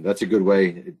 That's a good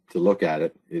way to look at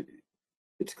it.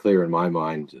 It's clear in my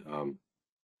mind.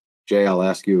 Jay, I'll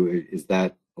ask you, is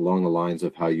that along the lines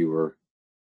of how you were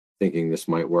thinking this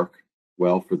might work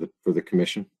well for the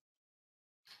commission?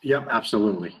 Yep,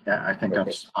 absolutely. Yeah, I think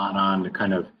that's spot on to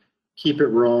kind of keep it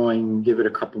rolling, give it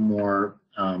a couple more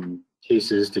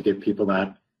cases to give people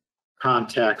that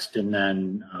context, and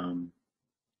then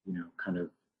kind of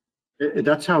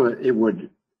that's how it would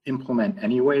implement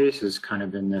anyways, is kind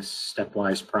of in this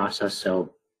stepwise process.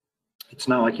 So it's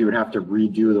not like you would have to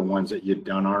redo the ones that you'd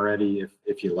done already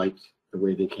if you liked the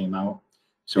way they came out.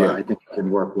 So yeah. I think it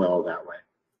can work well that way.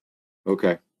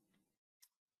 Okay.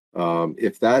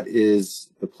 If that is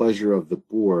the pleasure of the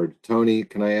board, Tony,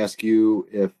 can I ask you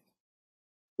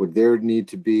would there need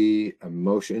to be a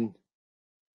motion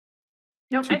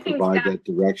to provide that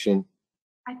direction?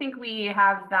 I think we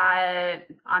have that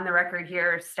on the record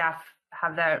here. Staff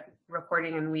have that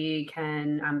recording, and we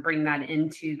can bring that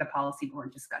into the policy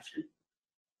board discussion.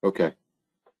 Okay.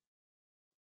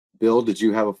 Bill, did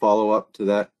you have a follow-up to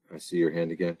that? I see your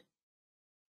hand again.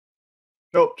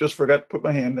 Nope, just forgot to put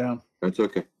my hand down. That's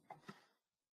okay.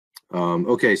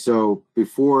 Okay, so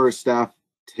before staff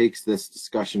takes this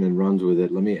discussion and runs with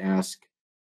it, let me ask,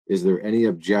 is there any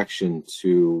objection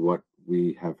to what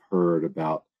we have heard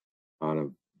about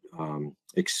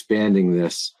expanding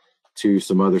this to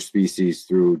some other species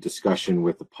through discussion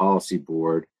with the policy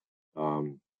board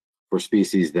for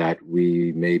species that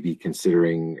we may be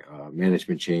considering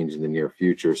management change in the near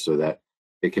future, so that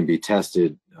it can be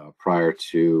tested prior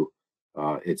to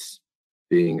its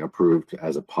being approved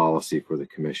as a policy for the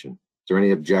commission. Is there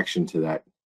any objection to that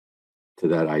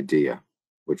idea,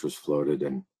 which was floated?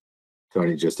 And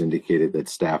Tony just indicated that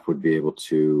staff would be able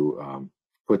to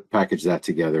package that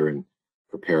together and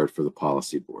prepare it for the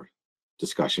policy board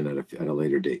discussion at a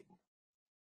later date.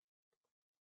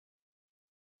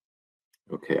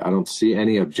 Okay, I don't see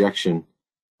any objection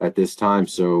at this time,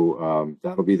 so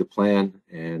that'll be the plan,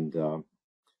 and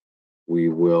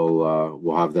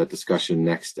we'll have that discussion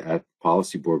next at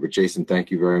policy board. But Jason,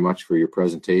 thank you very much for your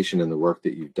presentation and the work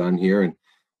that you've done here, and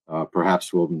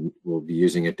perhaps we'll be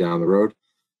using it down the road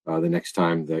the next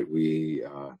time that we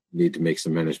need to make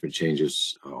some management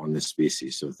changes on this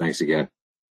species. So thanks again.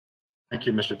 Thank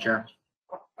you, Mr. Chair.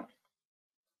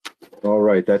 All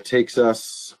right, that takes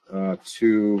us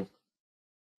to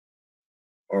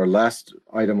our last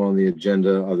item on the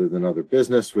agenda other than other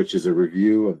business, which is a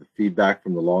review of the feedback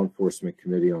from the Law Enforcement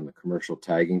Committee on the commercial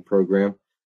tagging program.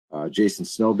 Jason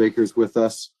Snowbaker is with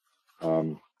us.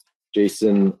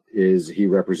 Jason he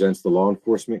represents the Law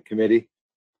Enforcement Committee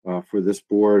for this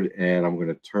board, and I'm going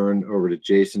to turn over to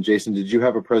Jason. Jason, did you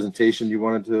have a presentation you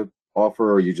wanted to offer,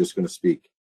 or are you just going to speak?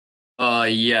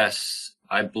 Yes,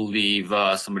 I believe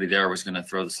somebody there was going to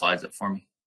throw the slides up for me.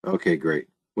 Okay, great.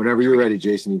 Whenever you're ready,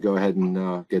 Jason, you go ahead and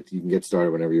you can get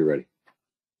started whenever you're ready.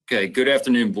 Okay, good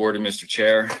afternoon, board and Mr.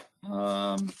 Chair.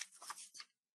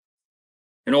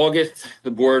 In August,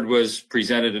 the board was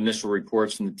presented initial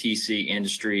reports from the TC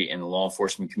industry and the Law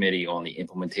Enforcement Committee on the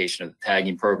implementation of the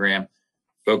tagging program.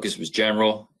 Focus was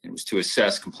general. It was to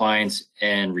assess compliance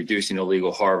and reducing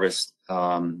illegal harvest.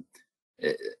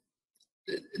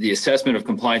 The assessment of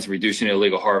compliance and reducing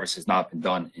illegal harvest has not been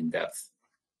done in depth.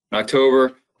 In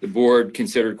October, the board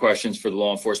considered questions for the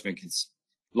Law Enforcement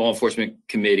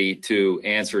Committee to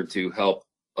answer to help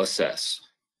assess.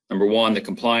 Number one, the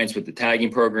compliance with the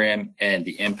tagging program and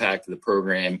the impact of the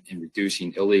program in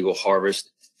reducing illegal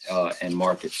harvest and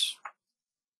markets.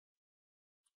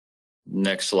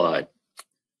 Next slide.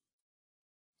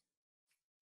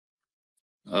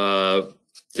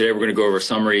 Today we're going to go over a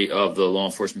summary of the Law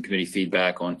Enforcement Committee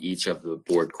feedback on each of the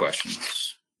board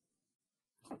questions.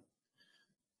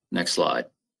 Next slide.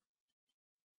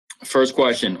 First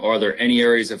question, are there any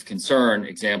areas of concern,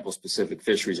 example specific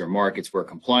fisheries or markets, where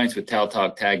compliance with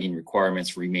Tautog tagging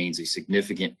requirements remains a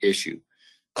significant issue?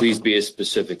 Please be as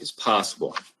specific as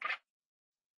possible.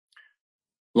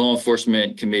 Law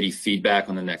Enforcement Committee feedback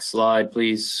on the next slide,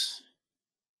 please.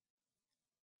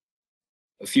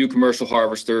 A few commercial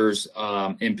harvesters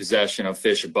in possession of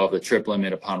fish above the trip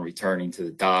limit upon returning to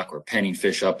the dock or penning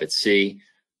fish up at sea.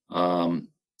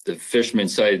 The fishermen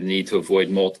cited the need to avoid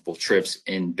multiple trips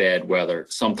in bad weather.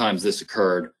 Sometimes this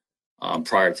occurred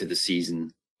prior to the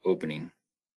season opening.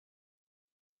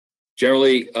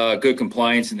 Generally, good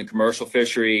compliance in the commercial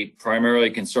fishery. Primarily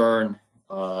concern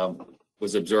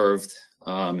was observed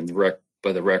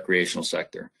by the recreational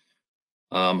sector.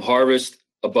 Harvest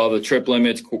above the trip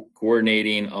limits,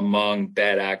 coordinating among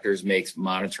bad actors makes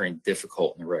monitoring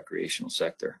difficult in the recreational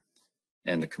sector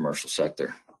and the commercial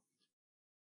sector.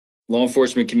 Law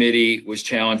Enforcement Committee was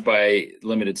challenged by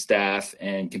limited staff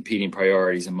and competing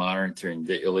priorities in monitoring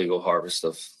the illegal harvest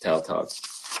of Tautog.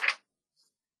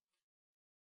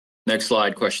 Next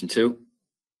slide, question 2.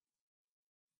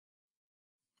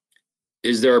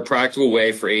 Is there a practical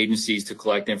way for agencies to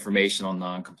collect information on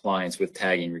non-compliance with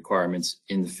tagging requirements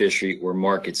in the fishery or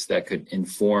markets that could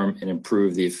inform and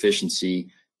improve the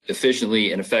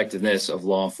efficiently and effectiveness of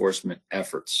law enforcement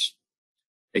efforts?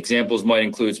 Examples might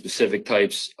include specific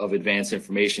types of advanced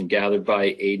information gathered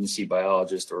by agency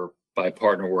biologists or by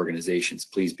partner organizations.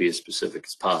 Please be as specific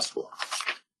as possible.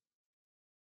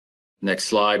 Next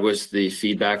slide was the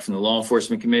feedback from the Law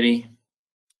Enforcement Committee.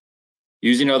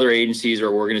 Using other agencies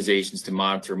or organizations to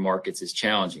monitor markets is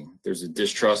challenging. There's a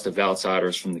distrust of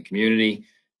outsiders from the community.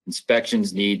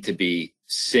 Inspections need to be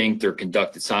synced or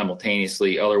conducted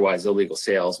simultaneously, otherwise illegal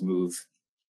sales move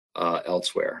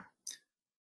elsewhere.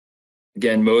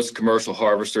 Again, most commercial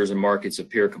harvesters and markets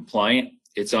appear compliant.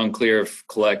 It's unclear if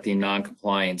collecting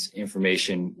non-compliance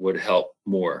information would help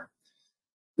more.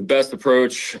 The best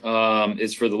approach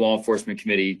is for the Law Enforcement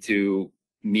Committee to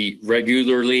meet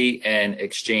regularly and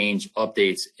exchange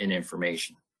updates and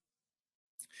information.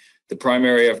 The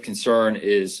primary area of concern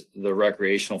is the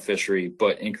recreational fishery,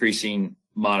 but increasing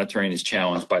monitoring is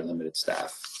challenged by limited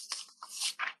staff.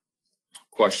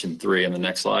 Question 3 on the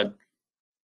next slide.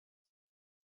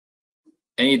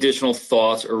 Any additional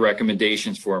thoughts or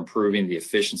recommendations for improving the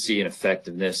efficiency and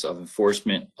effectiveness of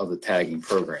enforcement of the tagging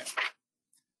program?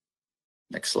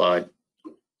 Next slide.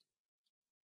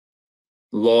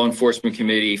 Law Enforcement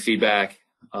Committee feedback.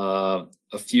 A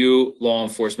few Law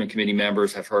Enforcement Committee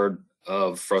members have heard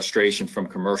of frustration from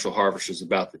commercial harvesters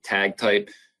about the tag type,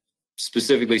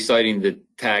 specifically citing the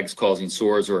tags causing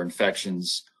sores or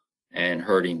infections and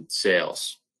hurting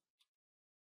sales.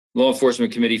 Law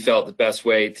Enforcement Committee felt the best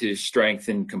way to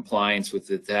strengthen compliance with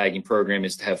the tagging program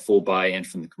is to have full buy-in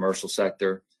from the commercial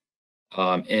sector,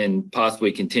 and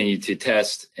possibly continue to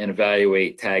test and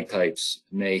evaluate tag types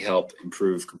may help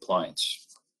improve compliance.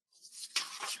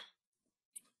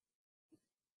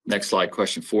 Next slide,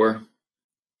 question 4.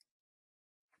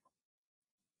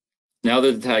 Now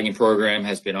that the tagging program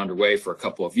has been underway for a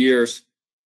couple of years,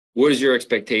 what is your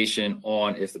expectation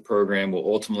on if the program will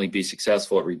ultimately be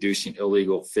successful at reducing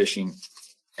illegal fishing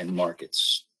and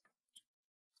markets?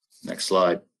 Next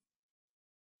slide.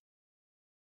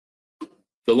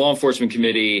 The Law Enforcement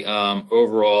Committee,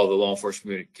 overall, the Law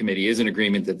Enforcement Committee is in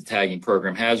agreement that the tagging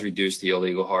program has reduced the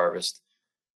illegal harvest.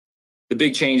 The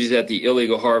big change is that the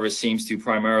illegal harvest seems to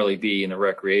primarily be in the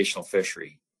recreational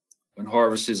fishery. When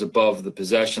harvest is above the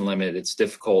possession limit, it's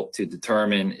difficult to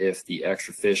determine if the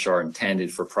extra fish are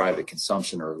intended for private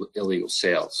consumption or illegal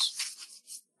sales.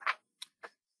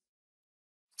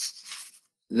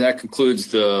 That concludes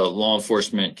the Law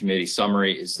Enforcement Committee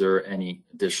summary. Is there any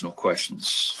additional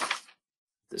questions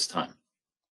this time?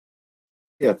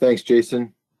 Yeah, thanks,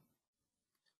 Jason.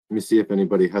 Let me see if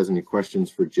anybody has any questions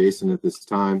for Jason at this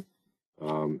time.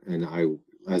 And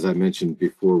as I mentioned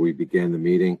before we began the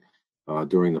meeting,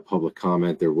 during the public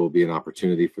comment, there will be an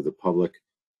opportunity for the public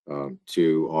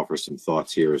to offer some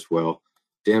thoughts here as well.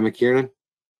 Dan McKiernan?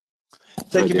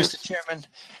 Thank you, Mr. Chairman.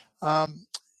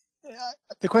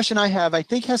 The question I have, I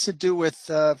think, has to do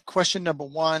with question number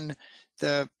 1.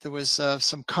 There was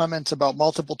some comments about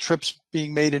multiple trips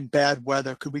being made in bad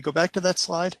weather. Could we go back to that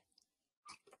slide?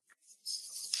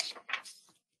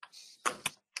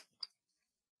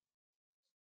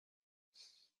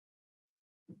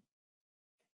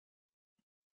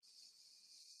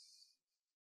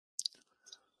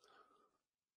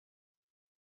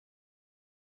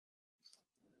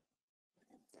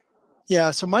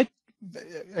 Yeah, so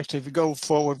actually, if you go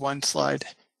forward one slide,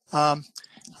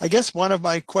 I guess one of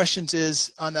my questions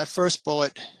is on that first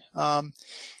bullet,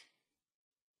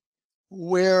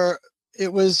 where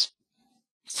it was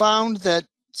found that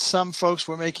some folks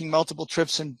were making multiple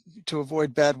trips to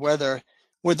avoid bad weather.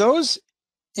 Were those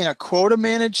in a quota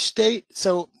managed state?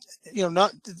 So,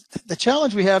 not the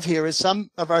challenge we have here is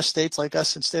some of our states, like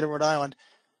us in the state of Rhode Island,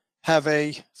 have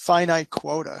a finite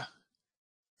quota.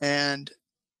 And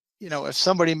if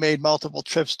somebody made multiple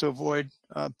trips to avoid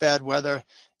bad weather,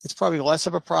 it's probably less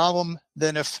of a problem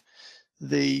than if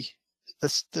the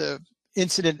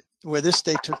incident where this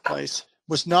state took place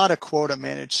was not a quota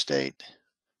managed state.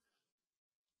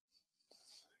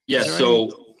 Yes, so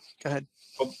go ahead.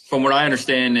 From what I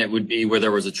understand, it would be where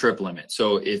there was a trip limit.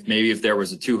 So if there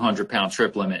was a 200-pound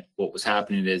trip limit, what was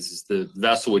happening is the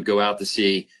vessel would go out to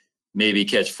sea, maybe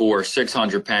catch 400 or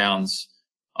 600 pounds,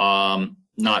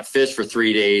 not fish for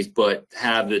 3 days, but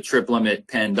have the trip limit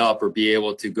penned up or be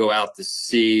able to go out to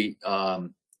sea,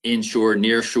 inshore,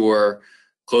 near shore,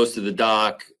 close to the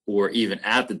dock, or even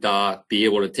at the dock, be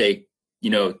able to take,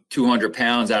 200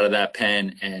 pounds out of that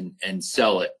pen and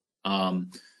sell it,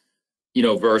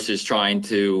 versus trying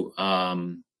to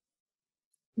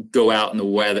go out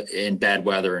in bad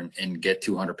weather and get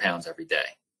 200 pounds every day,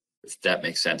 if that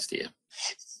makes sense to you.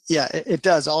 Yeah, it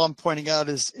does. All I'm pointing out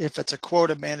is if it's a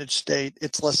quota managed state,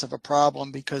 it's less of a problem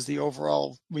because the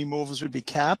overall removals would be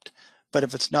capped. But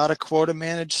if it's not a quota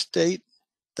managed state,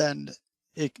 then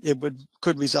it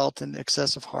could result in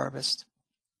excessive harvest.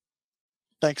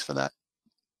 Thanks for that.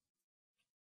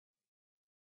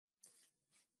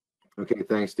 Okay,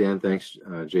 thanks, Dan. Thanks,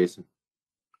 Jason.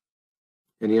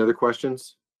 Any other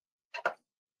questions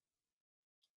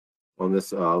on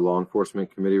this Law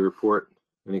Enforcement Committee report?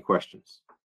 Any questions?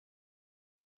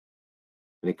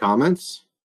 Any comments?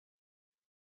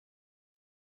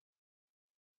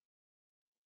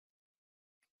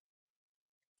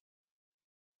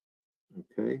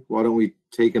 Okay, why don't we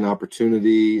take an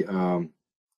opportunity to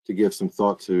give some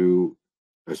thought to,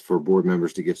 as for board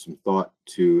members to give some thought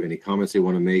to any comments they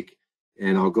want to make.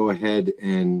 And I'll go ahead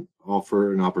and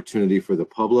offer an opportunity for the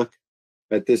public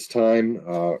at this time.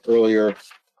 Earlier,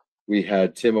 we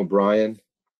had Tim O'Brien.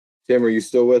 Tim, are you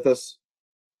still with us?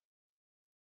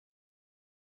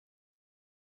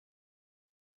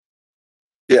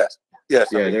 Yes. Yeah,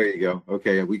 there you go.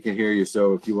 Okay, we can hear you.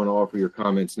 So if you want to offer your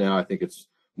comments now, I think it's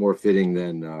more fitting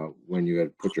than when you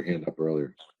had put your hand up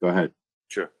earlier. Go ahead.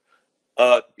 Sure.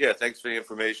 Yeah, thanks for the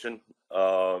information.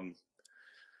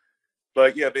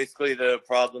 But yeah, basically the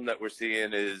problem that we're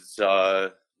seeing is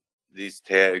these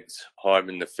tags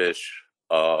harming the fish.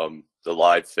 the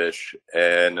live fish,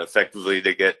 and effectively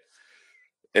they get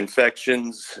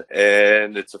infections,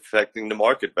 and it's affecting the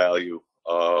market value.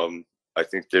 I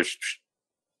think there's,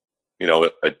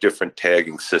 a different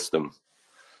tagging system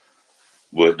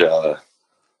would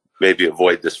maybe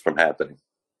avoid this from happening.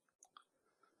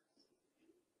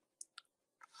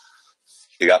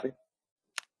 You got me?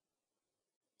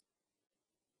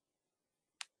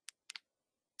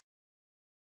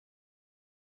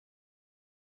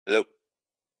 Hello?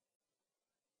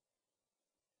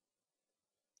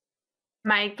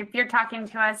 Mike, if you're talking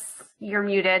to us, you're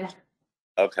muted.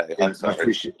 Okay, Yeah, I'm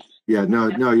sorry.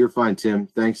 No, you're fine, Tim.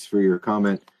 Thanks for your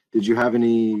comment. Did you have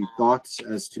any thoughts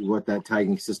as to what that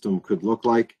tagging system could look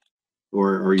like?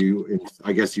 Or are you,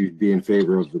 I guess you'd be in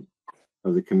favor of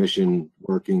the commission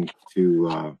working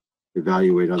to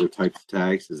evaluate other types of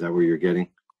tags? Is that where you're getting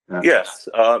at? Yes.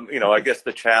 I guess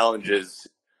the challenge is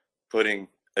putting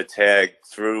a tag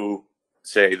through,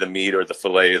 say, the meat or the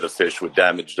fillet of the fish would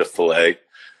damage the fillet.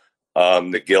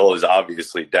 The gill is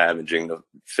obviously damaging the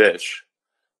fish.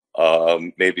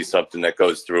 Maybe something that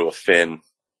goes through a fin.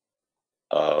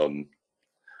 I'm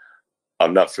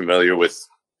not familiar with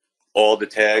all the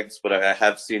tags, but I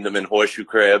have seen them in horseshoe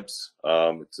crabs.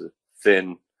 It's a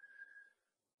thin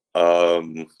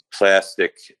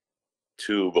plastic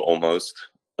tube, almost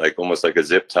like a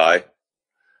zip tie.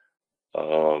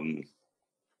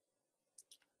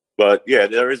 But yeah,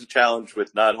 there is a challenge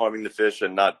with not harming the fish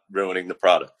and not ruining the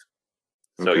product.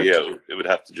 So Okay. yeah, it would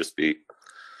have to just be,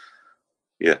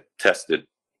 tested.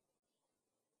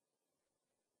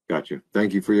 Gotcha.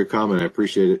 Thank you for your comment. I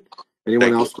appreciate it.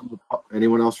 Anyone else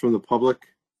from the public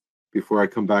before I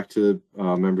come back to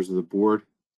members of the board?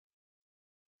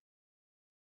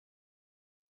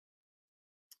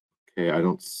 Okay,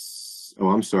 oh,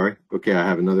 I'm sorry. Okay, I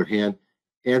have another hand.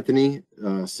 Anthony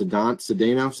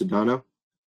Sedano.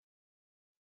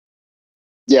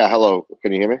 Yeah, hello.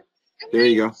 Can you hear me? There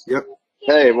you go. Yep.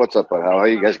 Hey, what's up, bud? How are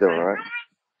you guys doing? All right?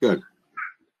 Good.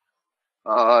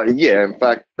 Yeah, in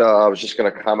fact, I was just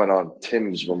going to comment on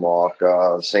Tim's remark.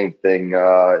 Same thing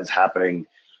is happening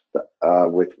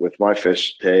with my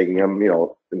fish tagging. I'm,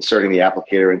 inserting the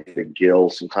applicator into the gill.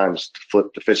 Sometimes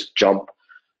the fish jump.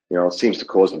 It seems to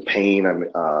cause them pain. I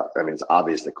mean, it's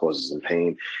obvious that it causes them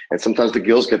pain. And sometimes the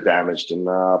gills get damaged. And,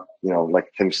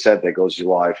 like Tim said, there goes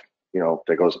your live,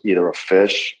 there goes either a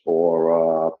fish or,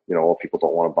 or people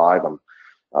don't want to buy them.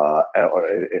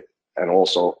 And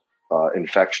also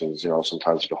infections,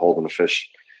 sometimes if you're holding a fish,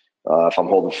 if I'm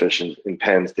holding fish in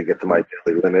pens to get to my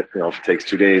daily limit, if it takes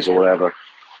 2 days or whatever,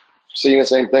 seeing the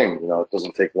same thing, it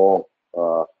doesn't take long.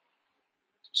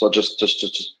 So just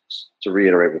to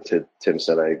reiterate what Tim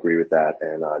said, I agree with that,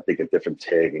 and I think a different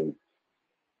tagging.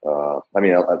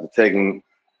 The tagging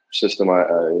system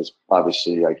is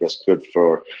obviously, I guess, good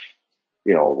for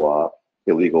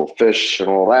illegal fish and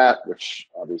all that, which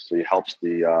obviously helps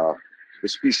the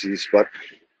species. But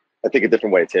I think a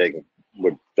different way of tagging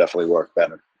would definitely work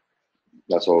better.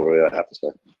 That's all I have to say.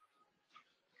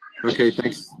 Okay,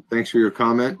 thanks for your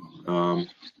comment. One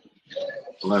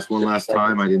last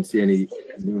time, I didn't see any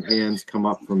new hands come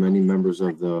up from any members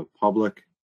of the public.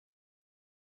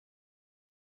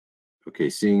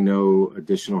 Okay, seeing no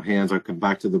additional hands, I'll come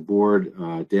back to the board.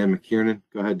 Dan McKiernan,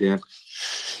 go ahead, Dan.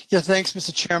 Yeah, thanks,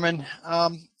 Mr. Chairman.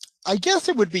 I guess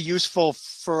it would be useful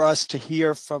for us to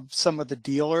hear from some of the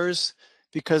dealers,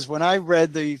 because when I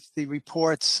read the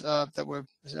reports that were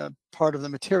part of the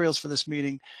materials for this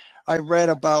meeting, I read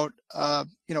about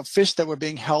fish that were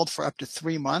being held for up to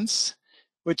 3 months,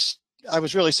 which I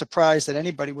was really surprised that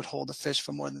anybody would hold a fish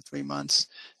for more than 3 months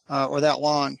or that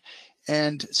long.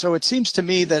 And so it seems to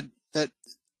me that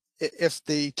if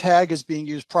the tag is being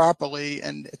used properly,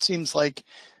 and it seems like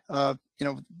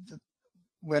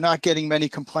we're not getting many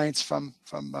complaints from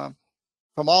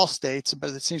all states,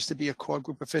 but it seems to be a core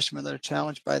group of fishermen that are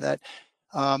challenged by that.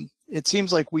 It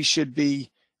seems like we should be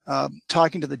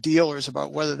talking to the dealers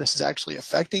about whether this is actually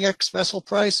affecting ex-vessel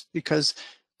price, because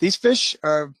these fish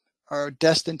are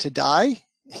destined to die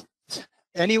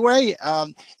anyway.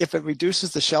 If it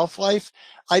reduces the shelf life,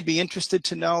 I'd be interested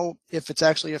to know if it's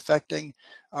actually affecting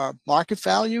our market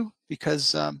value,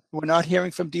 because we're not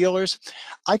hearing from dealers.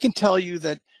 I can tell you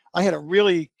that I had a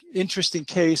really interesting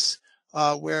case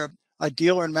where a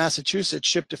dealer in Massachusetts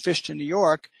shipped a fish to New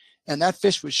York, and that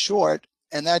fish was short,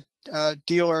 and that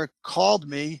dealer called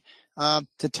me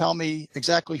to tell me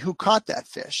exactly who caught that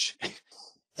fish.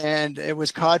 And it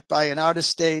was caught by an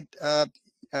out-of-state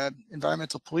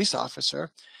environmental police officer,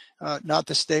 not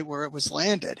the state where it was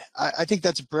landed. I think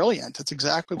that's brilliant. That's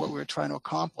exactly what we were trying to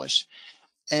accomplish.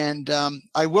 And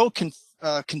I will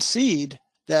concede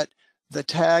that the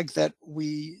tag that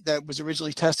was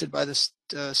originally tested by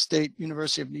the State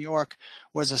University of New York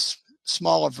was a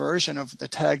smaller version of the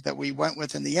tag that we went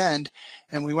with in the end,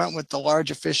 and we went with the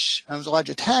larger fish, the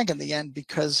larger tag in the end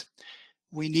because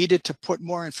we needed to put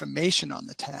more information on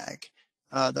the tag.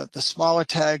 The smaller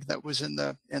tag that was in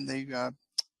the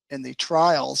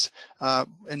trials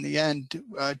in the end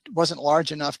wasn't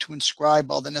large enough to inscribe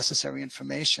all the necessary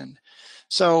information.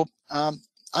 So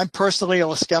I'm personally a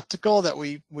little skeptical that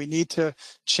we need to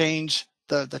change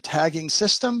the tagging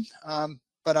system,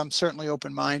 but I'm certainly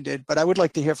open-minded. But I would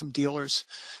like to hear from dealers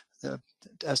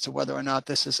as to whether or not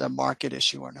this is a market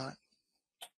issue or not.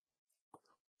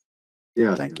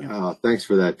 Yeah, Thank you. Thanks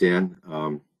for that, Dan.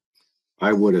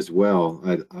 I would as well.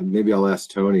 Maybe I'll ask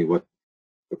Tony what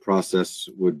the process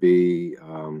would be,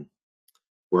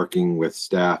 working with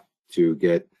staff to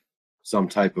get some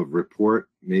type of report,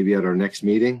 maybe at our next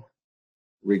meeting,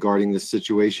 regarding this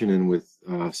situation and with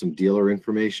some dealer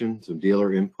information, some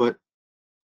dealer input.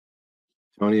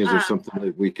 Tony, is there something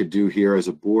that we could do here as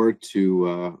a board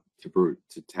to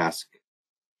task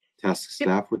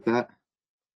staff with that?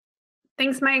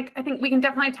 Thanks, Mike. I think we can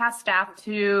definitely task staff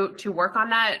to work on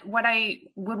that. What I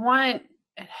would want,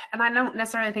 and I don't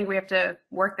necessarily think we have to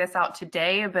work this out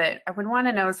today, but I would want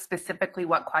to know specifically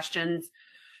what questions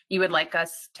you would like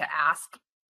us to ask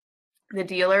the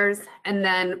dealers. And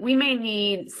then we may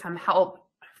need some help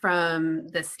from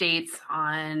the states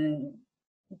on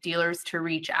dealers to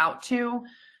reach out to.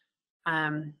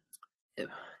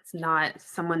 It's not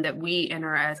someone that we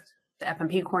as the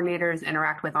F&P coordinators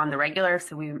interact with on the regular.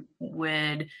 So we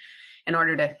would, in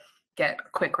order to get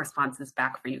quick responses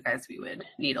back for you guys, we would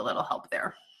need a little help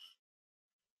there.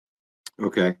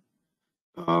 Okay.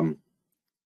 Do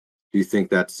you think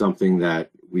that's something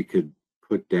that we could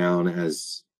put down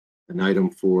as an item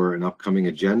for an upcoming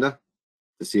agenda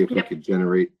to see if we could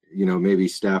generate, maybe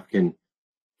staff can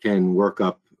work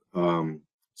up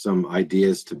some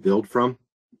ideas to build from,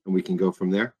 and we can go from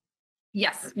there?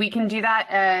 Yes, we can do that.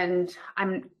 And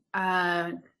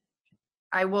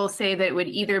I will say that it would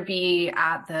either be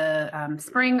at the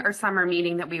spring or summer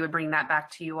meeting that we would bring that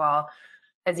back to you all.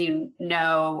 As you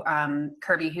know,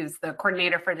 Kirby, who's the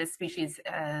coordinator for this species,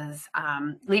 is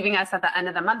leaving us at the end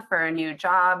of the month for a new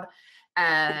job.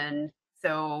 And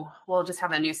so we'll just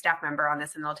have a new staff member on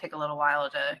this, and it'll take a little while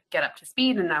to get up to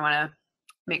speed. And I want to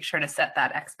make sure to set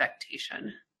that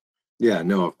expectation. Yeah,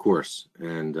 no, of course.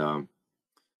 And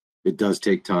it does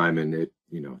take time, and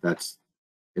that's,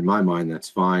 in my mind, that's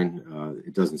fine.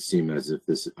 It doesn't seem as if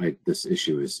this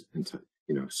issue is,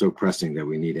 so pressing that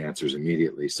we need answers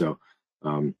immediately. So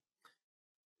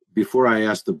before I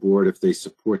ask the board if they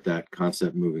support that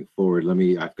concept moving forward,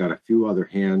 I've got a few other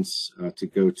hands to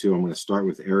go to. I'm going to start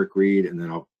with Eric Reed, and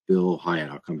then Bill Hyatt.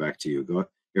 I'll come back to you. Go,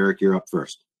 Eric, you're up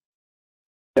first.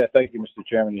 Yeah, thank you, Mr.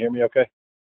 Chairman. You hear me okay?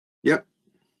 Yep.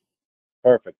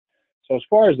 Perfect. So as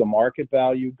far as the market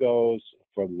value goes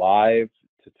for live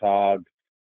Tautog,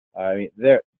 I mean,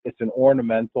 it's an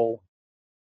ornamental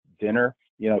dinner.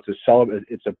 To celebrate,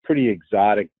 it's a pretty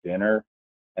exotic dinner,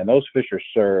 and those fish are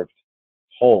served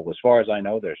whole. As far as I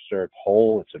know, they're served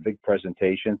whole. It's a big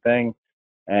presentation thing,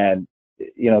 and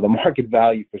the market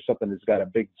value for something that's got a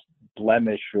big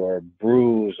blemish or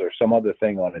bruise or some other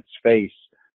thing on its face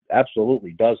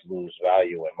absolutely does lose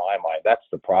value in my mind. That's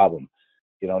the problem.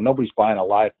 Nobody's buying a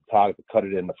live Tautog to cut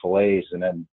it into fillets and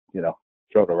then,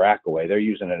 throw the rack away. They're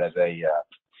using it as a,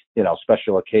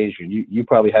 special occasion. You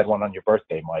probably had one on your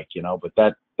birthday, Mike,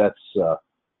 but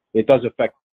it does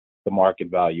affect the market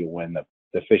value when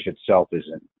the fish itself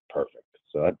isn't perfect.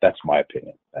 So that's my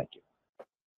opinion. Thank you.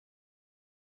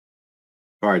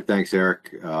 All right. Thanks,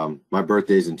 Eric. My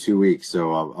birthday's in 2 weeks,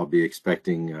 so I'll be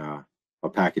expecting a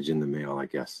package in the mail, I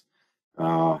guess.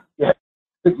 Yeah,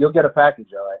 you'll get a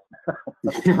package, all right.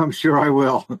 Yeah, I'm sure I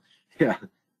will. Yeah.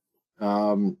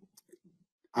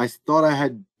 I thought I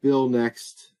had Bill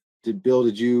next. Bill,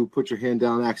 did you put your hand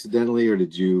down accidentally, or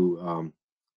did you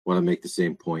want to make the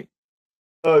same point?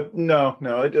 No.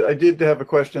 I did have a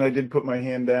question. I did put my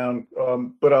hand down,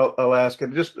 but I'll ask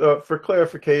it just for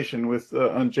clarification with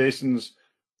on Jason's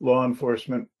law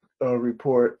enforcement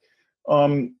report.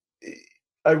 I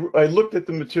looked at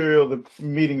the material, the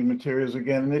meeting materials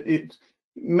again, and it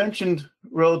mentioned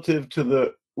relative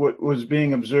to what was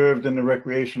being observed in the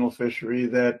recreational fishery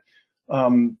that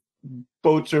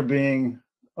boats are being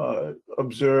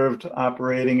observed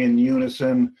operating in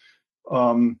unison.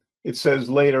 It says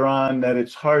later on that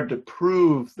it's hard to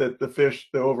prove that the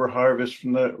overharvest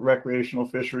from the recreational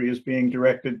fishery is being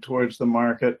directed towards the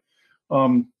market.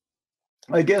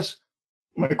 I guess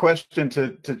my question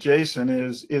to Jason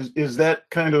is that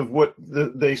kind of what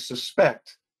they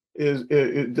suspect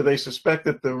do they suspect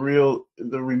that the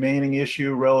remaining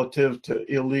issue relative to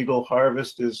illegal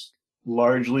harvest is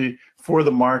largely for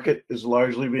the market, is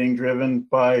largely being driven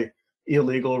by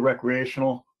illegal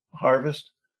recreational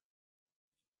harvest?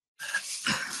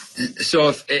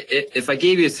 So if I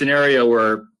gave you a scenario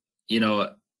where,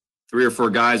 3 or 4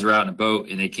 guys were out in a boat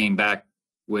and they came back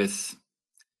with,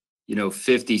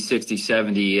 50, 60,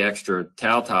 70 extra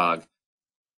Tautog,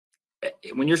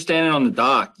 when you're standing on the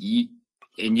dock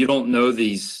and you don't know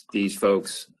these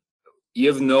folks, you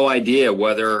have no idea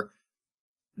whether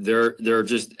they're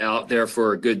just out there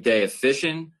for a good day of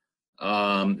fishing.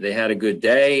 They had a good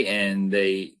day and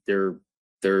they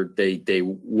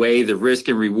weigh the risk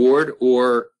and reward,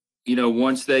 or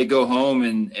once they go home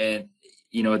and at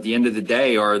the end of the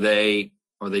day, are they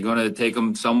going to take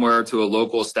them somewhere to a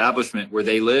local establishment where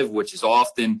they live, which is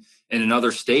often in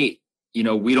another state?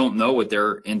 We don't know what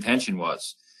their intention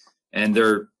was. And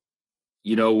they're,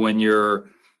 when you're,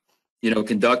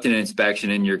 conducting an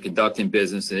inspection and you're conducting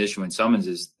business and issuing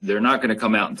summonses, they're not going to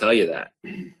come out and tell you that.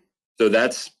 So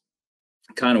that's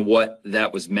kind of what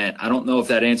that was meant. I don't know if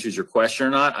that answers your question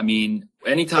or not. I mean,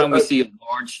 anytime we see a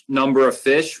large number of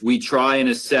fish, we try and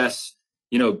assess,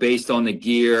 based on the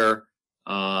gear,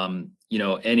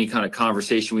 any kind of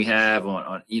conversation we have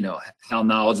on how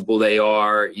knowledgeable they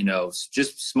are,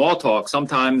 just small talk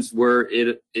sometimes where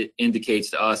it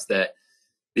indicates to us that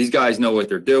these guys know what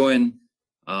they're doing.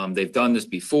 They've done this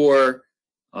before.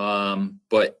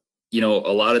 But, a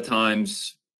lot of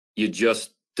times you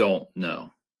just don't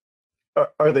know.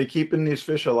 Are they keeping these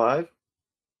fish alive?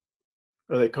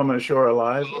 Are they coming ashore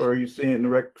alive, or are you seeing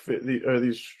are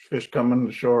these fish coming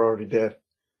ashore already dead?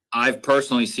 I've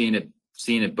personally seen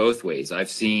it both ways. I've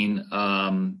seen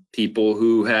people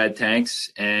who had tanks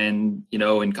and,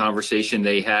 in conversation,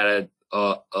 they had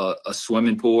a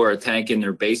swimming pool or a tank in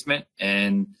their basement,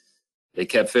 and they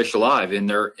kept fish alive in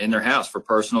their house for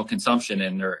personal consumption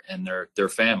and their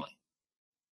family.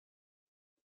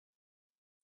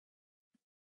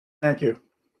 Thank you.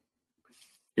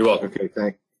 You're welcome.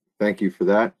 Okay, thank you for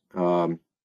that.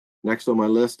 Next on my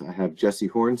list, I have Jesse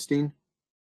Hornstein.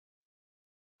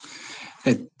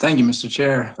 Hey, thank you, Mr.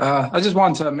 Chair. I just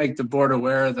wanted to make the board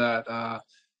aware that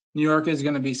New York is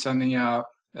going to be sending out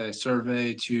a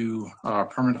survey to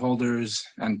permit holders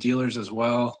and dealers as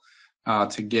well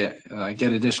to get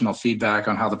additional feedback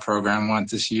on how the program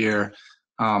went this year.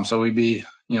 So we'd be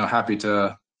happy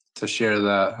to share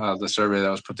that the survey that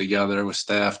was put together with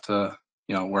staff to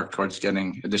work towards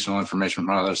getting additional information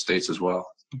from other states as well.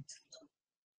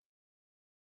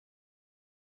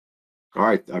 All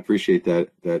right, I appreciate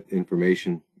that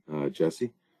information,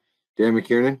 Jesse. Dan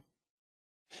McKiernan.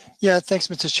 Yeah, thanks,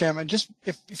 Mr. Chairman. Just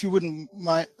if you wouldn't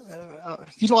mind,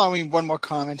 if you'd allow me one more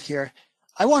comment here.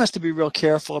 I want us to be real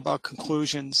careful about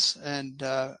conclusions and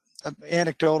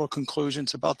anecdotal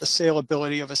conclusions about the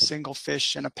saleability of a single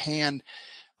fish in a pan.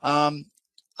 I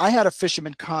had a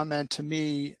fisherman comment to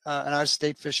me, an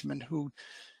out-of-state fisherman, who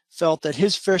felt that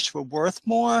his fish were worth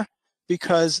more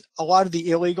because a lot of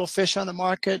the illegal fish on the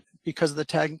market, because of the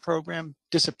tagging program,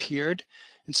 disappeared.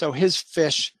 And so his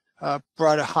fish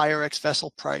brought a higher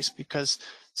ex-vessel price because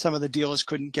some of the dealers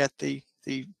couldn't get the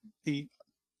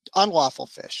unlawful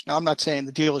fish. Now, I'm not saying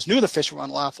the dealers knew the fish were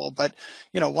unlawful, but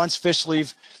once fish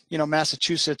leave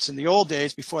Massachusetts in the old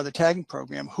days before the tagging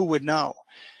program, who would know?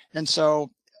 And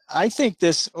so I think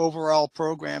this overall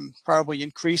program probably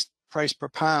increased price per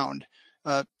pound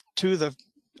to the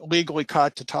legally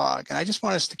caught tautog. And I just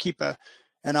want us to keep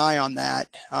an eye on that.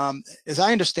 As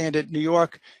I understand it, New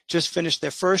York just finished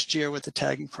their first year with the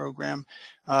tagging program.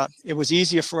 It was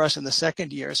easier for us in the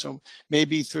second year, so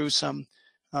maybe through some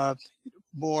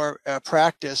more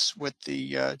practice with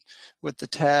the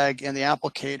tag and the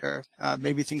applicator,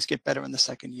 maybe things get better in the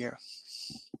second year.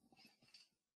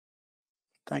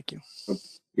 Thank you.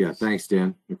 Yeah, thanks,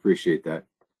 Dan. Appreciate that.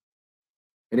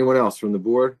 Anyone else from the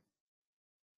board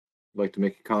would like to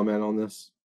make a comment on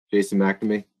this? Jason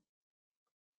McNamee.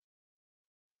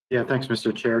 Yeah, thanks,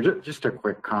 Mr. Chair. Just a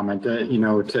quick comment,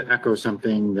 to echo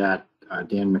something that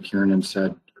Dan McKiernan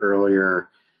said earlier.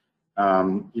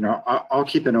 I'll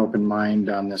keep an open mind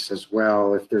on this as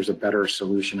well. If there's a better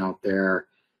solution out there,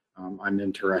 I'm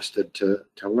interested to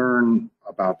learn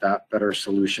about that better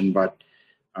solution. But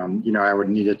I would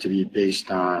need it to be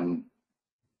based on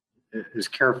as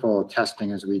careful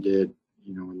testing as we did,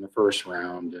 in the first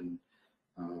round, and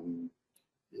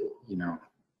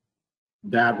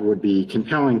that would be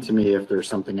compelling to me if there's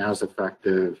something as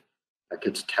effective that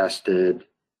gets tested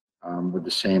with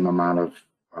the same amount of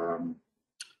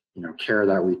care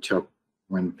that we took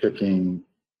when picking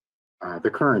the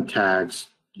current tags,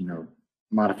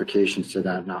 modifications to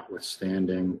that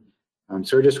notwithstanding.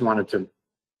 So I just wanted to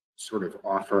sort of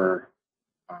offer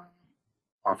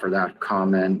that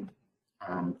comment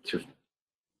to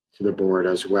the board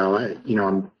as well.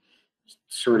 I'm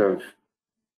sort of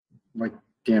like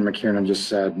Dan McKiernan just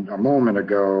said a moment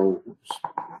ago,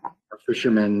 our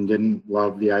fishermen didn't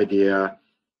love the idea,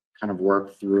 kind of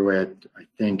worked through it. I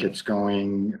think it's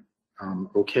going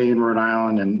okay in Rhode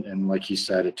Island, and like he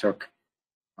said, it took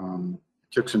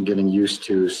some getting used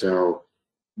to. So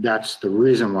that's the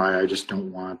reason why I just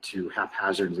don't want to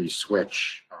haphazardly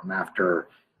switch after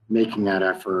making that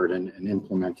effort and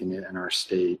implementing it in our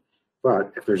state.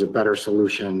 But if there's a better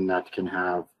solution that can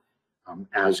have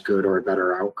as good or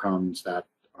better outcomes that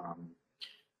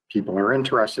people are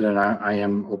interested in, I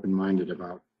am open-minded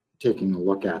about taking a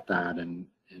look at that and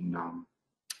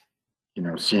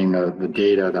seeing the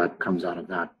data that comes out of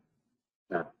that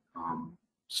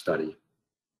study.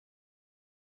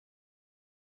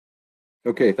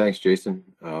 Okay, thanks, Jason.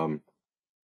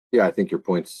 Yeah, I think your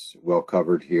point's well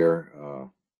covered here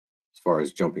as far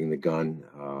as jumping the gun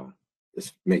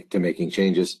to making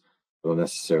changes. I don't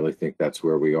necessarily think that's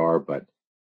where we are, but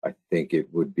I think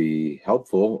it would be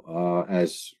helpful,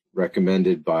 as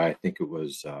recommended by, I think it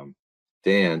was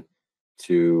Dan,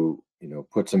 to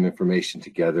put some information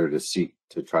together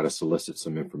to try to solicit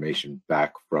some information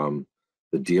back from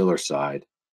the dealer side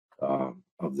of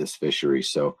this fishery.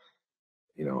 So,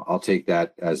 I'll take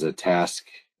that as a task,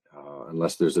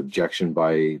 unless there's objection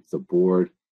by the board.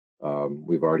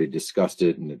 We've already discussed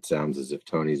it, and it sounds as if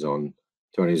Tony's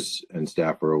and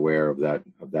staff are aware of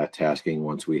that tasking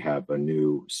once we have a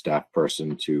new staff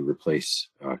person to replace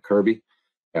Kirby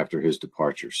after his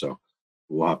departure. So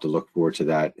we'll have to look forward to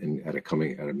that at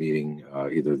a meeting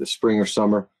either the spring or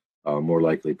summer, more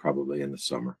likely probably in the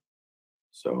summer.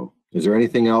 So is there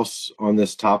anything else on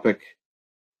this topic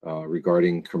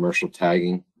regarding commercial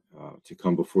tagging to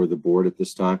come before the board at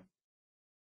this time?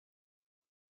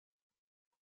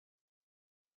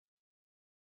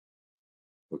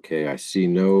 Okay, I see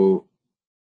no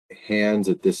hands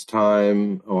at this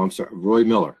time. Oh, I'm sorry, Roy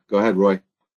Miller. Go ahead, Roy.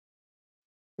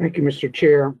 Thank you, Mr.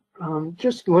 Chair.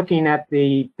 Just looking at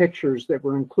the pictures that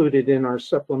were included in our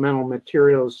supplemental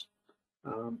materials,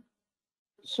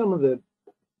 some of the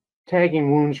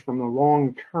tagging wounds from the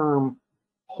long-term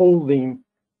holding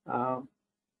of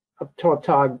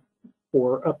tautog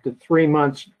for up to 3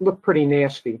 months look pretty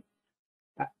nasty.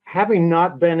 Having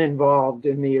not been involved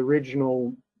in the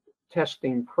original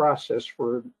testing process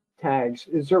for tags,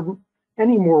 is there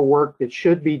any more work that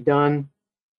should be done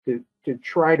to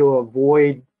try to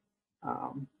avoid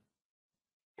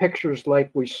pictures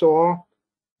like we saw,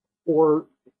 or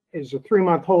is a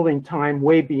 3-month holding time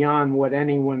way beyond what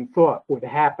anyone thought would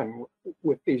happen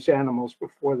with these animals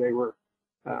before they were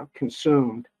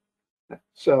consumed?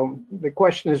 So the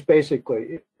question is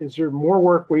basically, is there more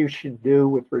work we should do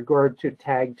with regard to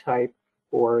tag type,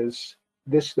 or is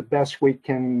this the best we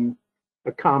can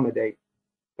accommodate?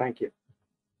 Thank you.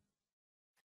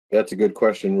 That's a good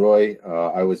question, Roy.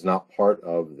 I was not part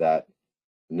of that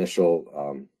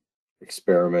initial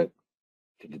experiment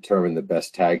to determine the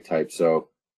best tag type, so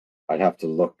I'd have to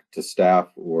look to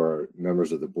staff or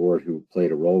members of the board who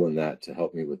played a role in that to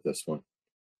help me with this one.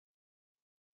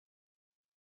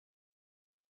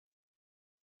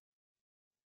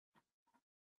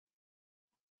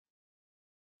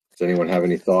 Does anyone have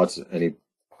any thoughts?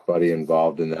 Anybody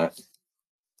involved in that?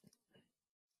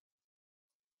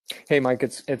 Hey, Mike,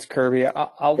 it's Kirby.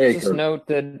 I'll just Kirby. note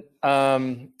that,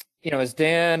 as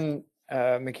Dan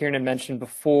McKiernan mentioned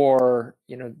before,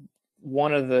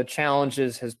 one of the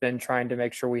challenges has been trying to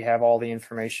make sure we have all the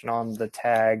information on the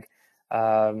tag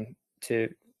to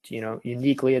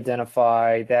uniquely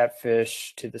identify that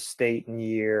fish to the state and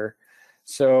year.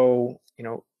 So,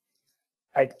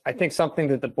 I think something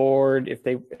that the board, if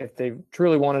they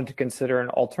truly wanted to consider an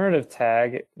alternative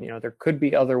tag, there could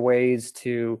be other ways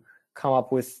to come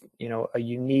up with, a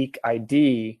unique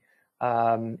ID.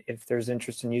 If there's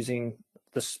interest in using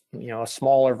this, a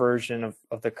smaller version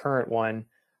of the current one,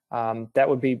 that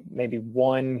would be maybe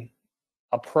one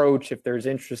approach if there's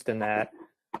interest in that.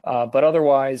 But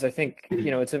otherwise, I think,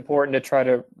 it's important to try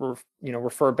to,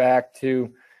 refer back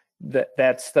to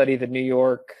that study that New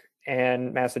York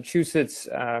and Massachusetts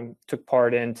took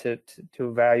part in to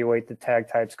evaluate the tag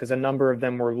types, because a number of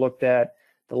them were looked at.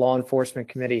 The law enforcement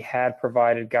committee had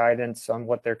provided guidance on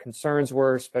what their concerns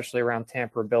were, especially around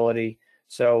tamperability.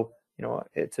 So,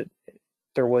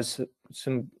 there was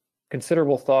some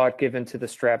considerable thought given to the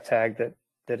strap tag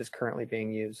that is currently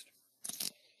being used.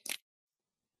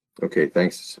 Okay,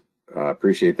 thanks.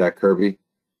 Appreciate that, Kirby.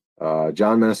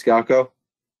 John Maniscalco.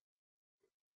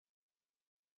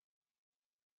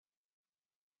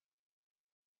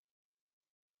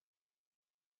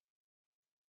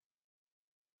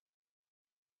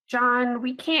 John,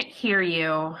 we can't hear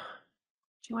you.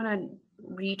 Do you want to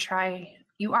retry?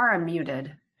 You are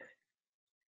unmuted.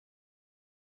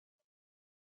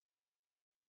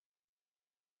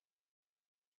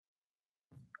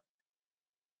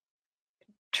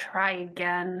 Try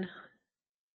again.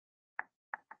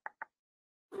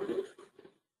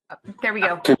 Oh, there we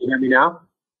go. Can you hear me now?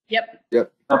 Yep.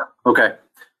 Yep. Oh, okay.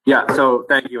 Yeah, so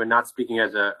thank you, and not speaking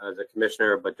as a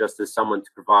commissioner, but just as someone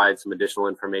to provide some additional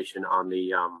information on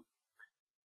the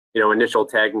initial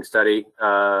tagging study.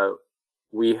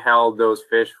 We held those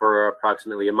fish for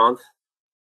approximately a month,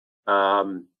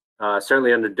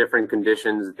 certainly under different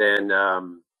conditions than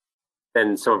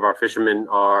some of our fishermen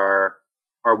are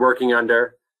working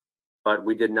under. But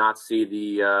we did not see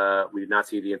the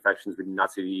infections. We did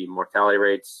not see the mortality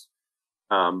rates.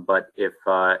 But if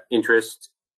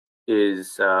interest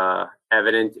is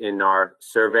evident in our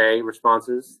survey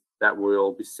responses that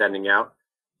we'll be sending out,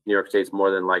 New York State's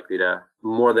more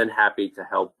than happy to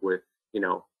help with,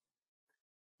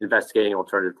 investigating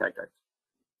alternative tactics.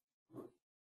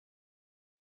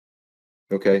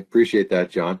 Okay, appreciate that,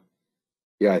 John.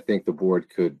 Yeah, I think the board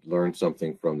could learn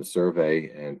something from the survey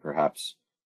and perhaps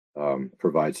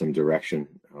provide some direction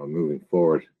moving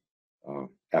forward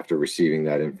after receiving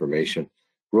that information.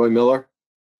 Roy Miller?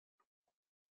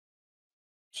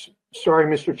 Sorry,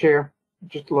 Mr. Chair,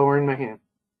 just lowering my hand.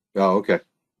 Oh, okay.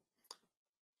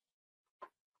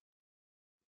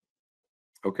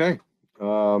 Okay.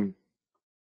 I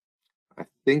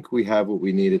think we have what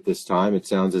we need at this time. It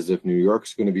sounds as if New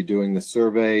York's going to be doing the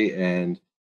survey, and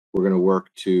we're going to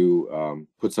work to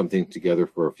put something together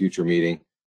for a future meeting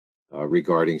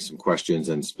regarding some questions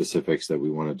and specifics that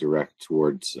we want to direct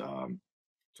towards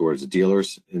the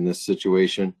dealers in this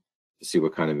situation to see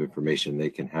what kind of information they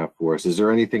can have for us. Is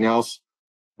there anything else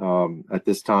at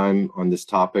this time on this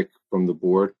topic from the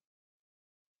board?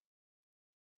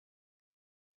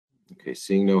 Okay,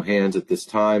 seeing no hands at this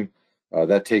time,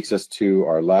 that takes us to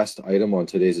our last item on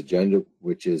today's agenda,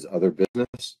 which is other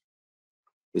business.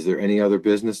 Is there any other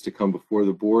business to come before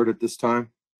the board at this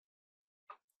time?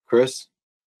 Chris?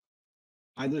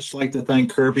 I'd just like to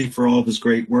thank Kirby for all of his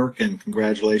great work and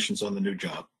congratulations on the new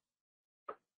job.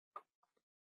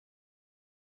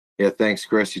 Yeah, thanks,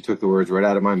 Chris. You took the words right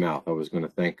out of my mouth. I was going to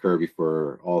thank Kirby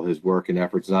for all his work and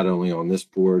efforts, not only on this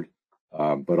board,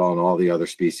 but on all the other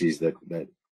species that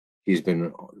he's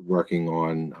been working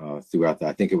on throughout that.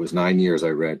 I think it was 9 years I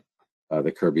read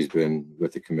that Kirby's been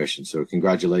with the commission. So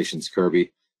congratulations,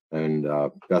 Kirby, and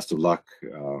best of luck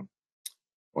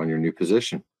on your new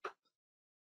position.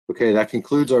 Okay, that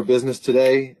concludes our business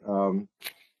today.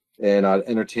 And I'd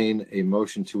entertain a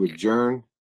motion to adjourn.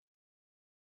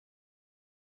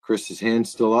 Chris's hand's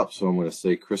still up, so I'm going to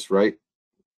say Chris Wright.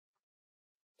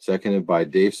 Seconded by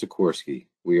Dave Sikorsky.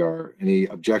 Any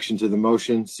objection to the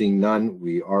motion? Seeing none,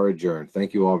 we are adjourned.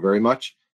 Thank you all very much.